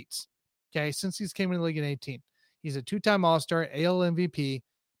his feats. Okay, since he's came in the league in 18, he's a 2-time All-Star, AL MVP,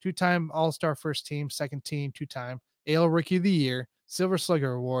 2-time All-Star first team, second team, 2-time AL Rookie of the Year, Silver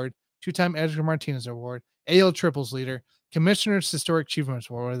Slugger Award, 2-time Edgar Martinez Award, AL Triples leader, Commissioner's Historic Achievements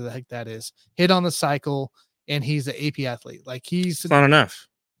Award, whatever the heck that is, hit on the cycle, and he's an AP athlete. Like it's not enough.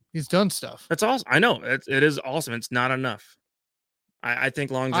 He's done stuff. That's awesome. I know it is awesome. It's not enough. I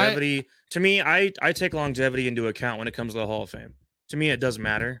think longevity. To me, I take longevity into account when it comes to the Hall of Fame. To me, it doesn't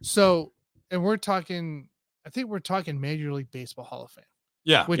matter. So, and we're talking. I think we're talking Major League Baseball Hall of Fame.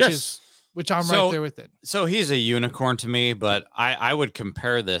 Yeah, which I'm right there with it. So he's a unicorn to me, but I would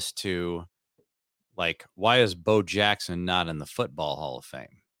compare this to, like, why is Bo Jackson not in the Football Hall of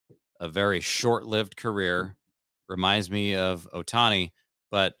Fame? A very short-lived career, reminds me of Ohtani,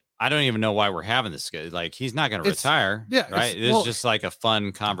 but I don't even know why we're having this. Like, he's not going to retire. Yeah, right. It's just like a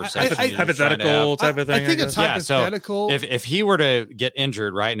fun conversation. Hypothetical type of thing. I think it's hypothetical. So if he were to get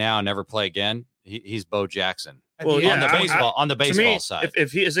injured right now and never play again, he's Bo Jackson. Well, yeah, on the baseball side.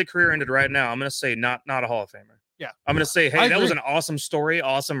 If his career ended right now, I'm going to say not a Hall of Famer. Yeah, I'm going to say, hey, that was an awesome story,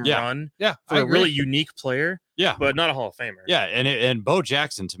 awesome run. Yeah, for a really unique player. Yeah, but not a Hall of Famer. Yeah, and Bo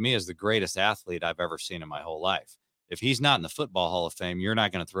Jackson to me is the greatest athlete I've ever seen in my whole life. If he's not in the Football Hall of Fame, you're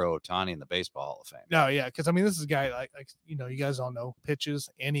not going to throw Ohtani in the Baseball Hall of Fame. No, yeah, because I mean, this is a guy like you guys all know pitches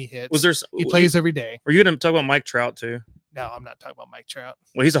and he hits. He plays every day. Were you going to talk about Mike Trout too? No, I'm not talking about Mike Trout.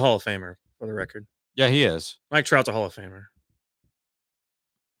 Well, he's a Hall of Famer for the record. Yeah, he is. Mike Trout's a Hall of Famer.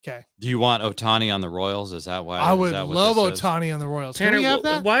 Okay. Do you want Ohtani on the Royals? Is that why? I would love Ohtani on the Royals. Tanner, can we have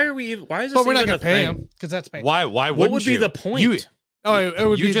that? Why is this? But we're not going to pay him because that's paying. Why? What would be the point? It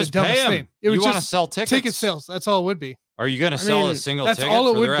would be just the dumbest thing. It would you want to just sell tickets? Ticket sales. That's all it would be. Are you going to sell a single that's ticket all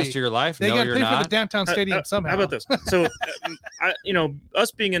it for would the rest be. of your life? They got to pay for the downtown stadium somehow. How about this? So,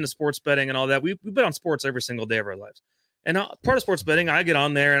 us being into sports betting and all that, we bet on sports every single day of our lives. And part of sports betting, I get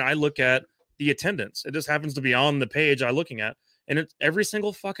on there and I look at the attendance. It just happens to be on the page I'm looking at. And every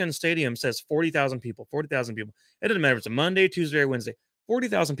single fucking stadium says 40,000 people, 40,000 people. It doesn't matter if it's a Monday, Tuesday, or Wednesday.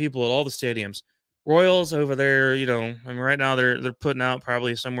 40,000 people at all the stadiums. Royals over there, right now they're putting out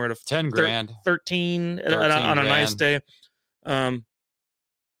probably somewhere to 10 grand, 13 on a nice day. Yeah,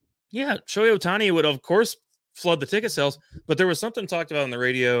 Shohei Ohtani would of course flood the ticket sales, but there was something talked about on the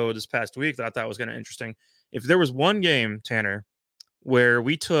radio this past week that I thought was kind of interesting. If there was one game, Tanner, where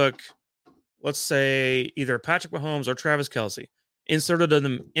we took, let's say, either Patrick Mahomes or Travis Kelce, inserted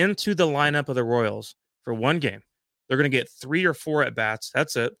them into the lineup of the Royals for one game, they're going to get 3 or 4 at bats.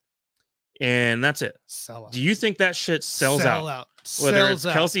 That's it. And that's it. Sell Do you think that shit sells out? Whether it's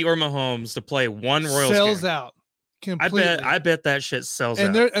Kelce or Mahomes to play one Royals sells game. out. Completely. I bet that shit sells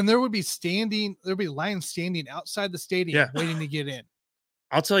out. There would be lines standing outside the stadium waiting to get in.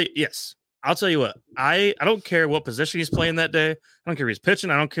 I'll tell you, yes. I'll tell you what. I don't care what position he's playing that day. I don't care if he's pitching.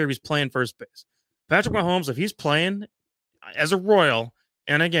 I don't care if he's playing first base. Patrick Mahomes, if he's playing as a Royal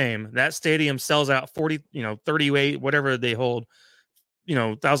in a game, that stadium sells out 40, 38, whatever they hold,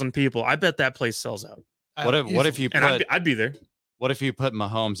 1,000 people. I bet that place sells out. What if you put? I'd be there. What if you put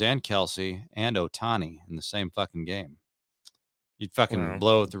Mahomes and Kelce and Ohtani in the same fucking game? You'd fucking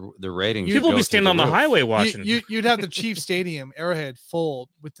blow the ratings. People be standing on the highway watching. You'd have the Chief Stadium, Arrowhead, full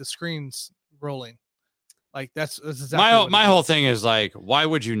with the screens rolling. Like that's exactly my whole thing is like, why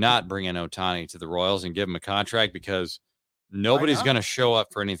would you not bring in Ohtani to the Royals and give him a contract? Because nobody's going to show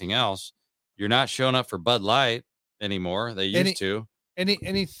up for anything else. You're not showing up for Bud Light anymore. They used to.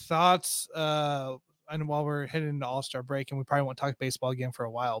 Any thoughts? And while we're heading into All-Star break, and we probably won't talk baseball again for a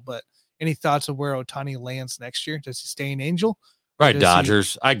while, but any thoughts of where Ohtani lands next year? Does he stay an Angel? Right,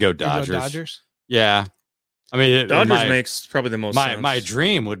 Dodgers. I'd go Dodgers. Yeah. I mean, Dodgers makes probably the most sense. My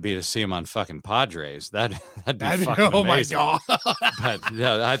dream would be to see him on fucking Padres. That'd be fucking amazing. My God. But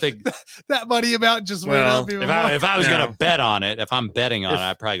yeah, I think that money amount just went up. If I was going to bet on it, if I'm betting on it,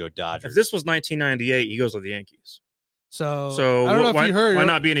 I'd probably go Dodgers. If this was 1998, he goes with the Yankees. So I don't know if you heard. Why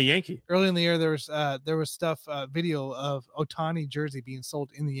not being a Yankee? Early in the year, there was stuff, video of Ohtani jersey being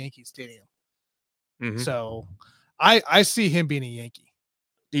sold in the Yankee Stadium. Mm-hmm. So I see him being a Yankee.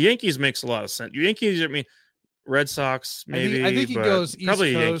 The Yankees makes a lot of sense. Yankees, I mean, Red Sox, maybe. I think he goes East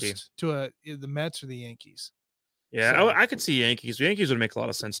probably Coast to the Mets or the Yankees. Yeah, so, I could see Yankees. The Yankees would make a lot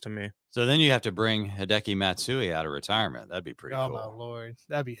of sense to me. So then you have to bring Hideki Matsui out of retirement. That'd be pretty cool. Oh, my Lord.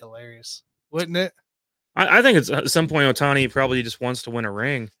 That'd be hilarious. Wouldn't it? I think it's at some point Ohtani probably just wants to win a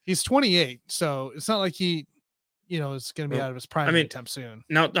ring. He's 28, so it's not like he, is going to be out of his prime anytime soon.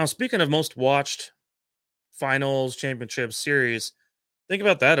 Now, speaking of most watched finals, championship series, think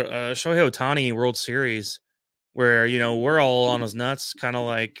about that. Shohei Ohtani World Series, where we're all on his nuts, kind of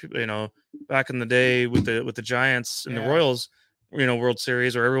like back in the day with the Giants and the Royals, World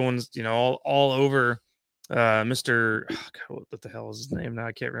Series, where everyone's all over. Mr. Oh God, what the hell is his name now?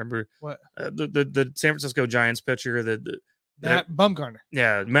 I can't remember. What the San Francisco Giants pitcher, that Bumgarner.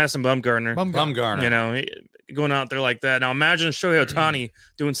 Yeah, Madison Bumgarner. Bumgarner. Going out there like that. Now imagine Shohei Ohtani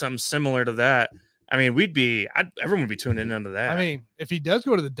doing something similar to that. I mean, everyone would be tuning into that. I mean, if he does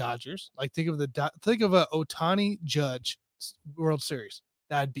go to the Dodgers, like think of a Ohtani Judge World Series,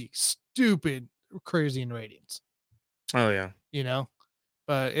 that'd be stupid, crazy in ratings. Oh yeah,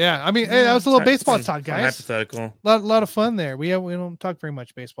 But yeah, I mean, hey, that was a little baseball talk, guys. Hypothetical. Lot of fun there. We don't talk very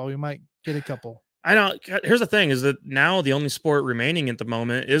much baseball. We might get a couple. I know. Here's the thing: is that now the only sport remaining at the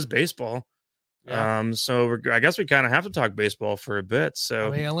moment is baseball. Yeah. So I guess we kind of have to talk baseball for a bit. So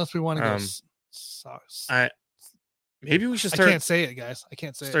I mean, unless we want to go. Maybe we should I start can't say it, guys. I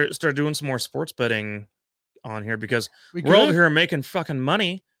can't say it. start doing some more sports betting on here because We we're over could. here making fucking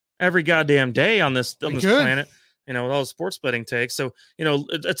money every goddamn day on this We could. planet. With all the sports betting takes. So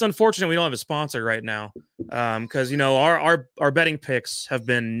it's unfortunate we don't have a sponsor right now, because our betting picks have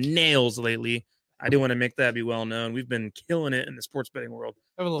been nails lately. I do want to make that be well known. We've been killing it in the sports betting world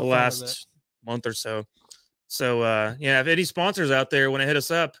Have a the little fun with it. last month or so. So if any sponsors out there want to hit us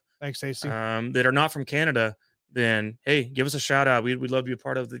up, Thanks, Stacey. that are not from Canada, then hey, give us a shout out. We'd love to be a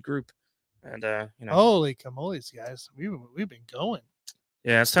part of the group. And Holy camoles, guys. We've been going.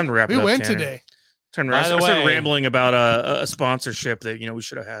 yeah, it's time to wrap it We up. went Tanner. today. I By the started way- rambling about a sponsorship that we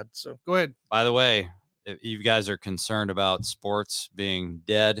should have had. So Go ahead. By the way, if you guys are concerned about sports being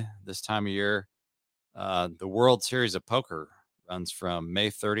dead this time of year, the World Series of Poker runs from May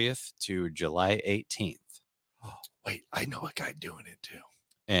 30th to July 18th. Oh, wait, I know a guy doing it too.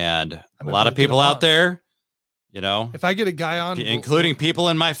 And a I'm lot gonna of get people him out on. there, If I get a guy on, including people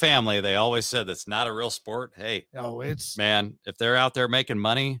in my family, they always said that's not a real sport. Hey, Oh, it's man, if they're out there making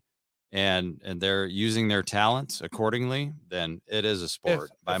money and they're using their talents accordingly, then it is a sport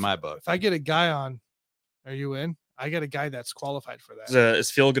by my book. If I get a guy on, are you in? I got a guy that's qualified for that.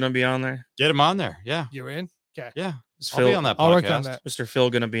 is Phil going to be on there? Get him on there. Yeah. You're in? Okay. Yeah. Is I'll be Phil, on that podcast. I'll work on that. Mr. Phil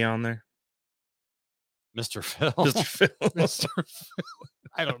going to be on there? Mr. Phil. Mr. Phil. Mr. Phil.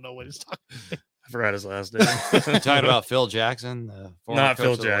 I don't know what he's talking about. I forgot his last You name. talking about Phil Jackson? The former Not coach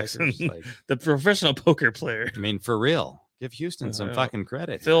Phil of the Jackson. Lakers? Like, The professional poker player. I mean, for real. Give Houston some Uh, fucking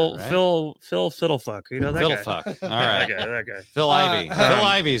credit. Phil here, right? Phil Fiddlefuck. You know that Phil guy? fuck. All That right. guy. That guy. Phil Ivey. Phil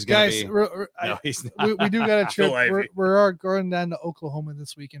Ivey's going Guys, to be. we're- No, he's not. we do got a trip. Phil Ivey. We're going down to Oklahoma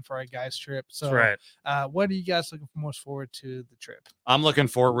this weekend for our guys' trip. So, That's right. what are you guys looking most forward to the trip? I'm looking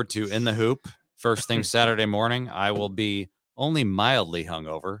forward to In the Hoop. First thing Saturday morning, I will be only mildly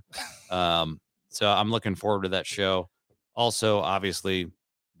hungover. So I'm looking forward to that show. Also, obviously,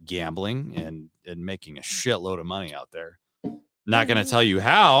 gambling and making a shitload of money out there. Not going to tell you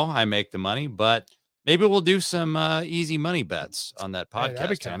how I make the money, but maybe we'll do some easy money bets on that Hey, that'd be podcast,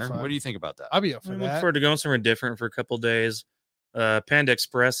 kinda Tanner. fun. What do you think about that? I'll be up I for look that. forward to going somewhere different for a couple days. Panda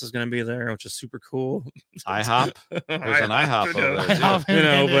Express is going to be there, which is super cool. IHOP. There's an IHOP over there, too. I'll be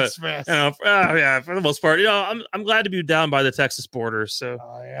know, in but, Express. Yeah, for the most part, I'm glad to be down by the Texas border. So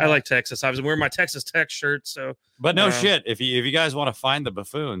Oh, I like Texas. I was wearing my Texas Tech shirt. So But no Um, shit. If you guys want to find the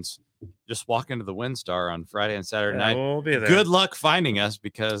buffoons, just walk into the WinStar on Friday and Saturday yeah, night. we'll be there. Good luck finding us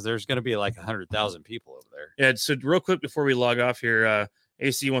because there's going to be like 100,000 people over there. Yeah. So real quick before we log off here,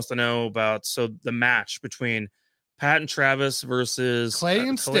 AC wants to know about the match between Pat and Travis versus Clay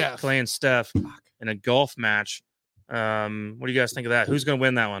and Steph. Clay and Steph in a golf match. What do you guys think of that? Who's going to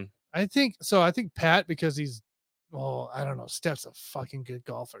win that one? I think so. I think Pat, because he's, I don't know. Steph's a fucking good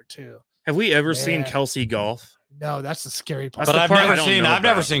golfer too. Have we ever seen Yeah. Kelsey golf? No, that's the scary part. That's But the I've part I never don't seen. know I've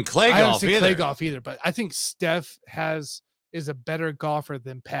never about. seen Clay I haven't golf seen either. Clay golf either, but I think Steph is a better golfer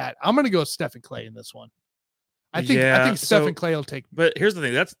than Pat. I'm going to go Steph and Clay in this one. I think Yeah, Steph so- and Clay will take. But here's the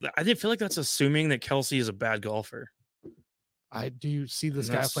thing. I didn't feel like that's assuming that Kelsey is a bad golfer. Do you see this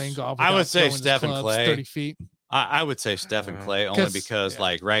guy That's- playing golf? I would without say throwing his Steph and clubs Clay. 30 feet. I would say Steph and Clay only 'Cause- because, yeah.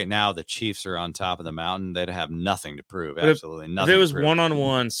 like, right now the Chiefs are on top of the mountain. They'd have nothing to prove. But if- Absolutely If nothing. it was to prove.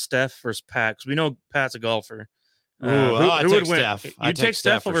 1-on-1, Steph versus Pat, because we know Pat's a golfer. Ooh, I'd take Steph. You'd I'd take take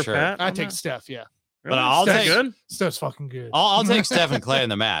Steph Steph for over sure. Pat? I on take that? Steph. Yeah, But I'll Steph's take- good. Steph's fucking good. I'll take Steph and Clay in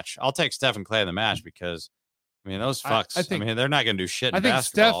the match. I'll take Steph and Clay in the match because, I mean, those fucks. I, think- mean, they're not going to do shit in I think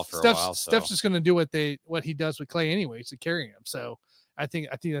basketball for a while. Steph's So. just going to do what he does with Clay anyways to carry him. So I think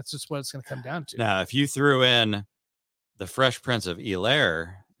that's just what it's going to come down to. Now, if you threw in the Fresh Prince of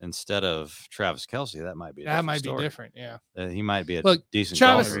Bel-Air instead of Travis Kelsey, that might be a that different might story. be different. Yeah. He might be a Look, decent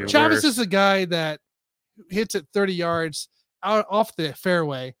Travis golfer. golfer. Travis Worse. is a guy that hits it 30 yards out off the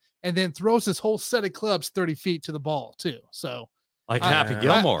fairway and then throws his whole set of clubs 30 feet to the ball too. So Like I- Happy I-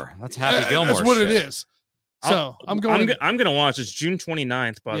 Gilmore. That's Happy Gilmore. that's what shit. it is. So I'm going. I'm gonna watch. It's June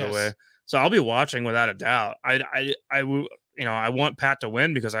 29th, by the Yes. way. So I'll be watching without a doubt. I want Pat to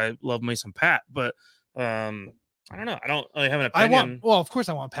win because I love me some Pat, but I don't know. I don't really have an opinion. Of course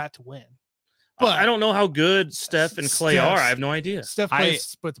I want Pat to win. But I don't know how good Steph and Clay Steph- are. I have no idea. Steph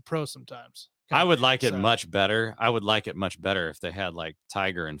plays with the pros sometimes. I would like it So, much better. I would like it much better if they had like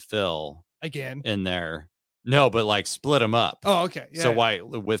Tiger and Phil again. in there. No, but like split them up. Oh, okay. Yeah. So why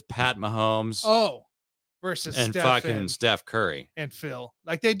with Pat Mahomes Oh, versus and Steph fucking Steph Curry? and Phil,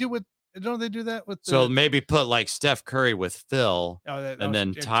 like they do with Don't they do that with? So maybe put like Steph Curry with Phil, and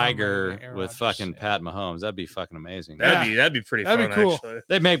then Tom Tiger Brady, Aaron with Rodgers, fucking yeah. Pat Mahomes. That'd be fucking amazing. That'd be pretty That'd fun, be cool. actually.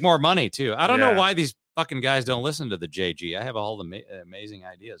 They make more money too. I don't know Yeah. why these fucking guys don't listen to the JG. I have all the amazing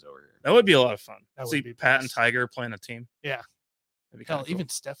ideas over here. That would be a lot of fun. That See would be Pat and blast. Tiger playing a team. Yeah. That'd be Hell, kinda cool. even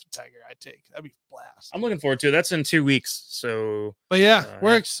Steph and Tiger, I'd take. That'd be blast. I'm looking forward to it. That's in 2 weeks. So But yeah,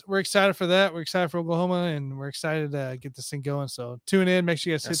 yeah. we're excited for that. We're excited for Oklahoma, and we're excited to get this thing going. So tune in. Make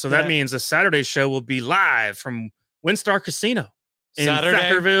sure you guys hit so that means the Saturday show will be live from Windstar Casino in Saturday?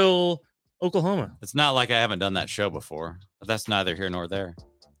 Thackerville, Oklahoma. It's not like I haven't done that show before, but that's neither here nor there.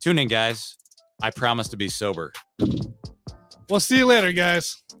 Tune in, guys. I promise to be sober. We'll see you later,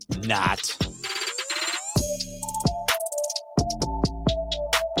 guys. Not.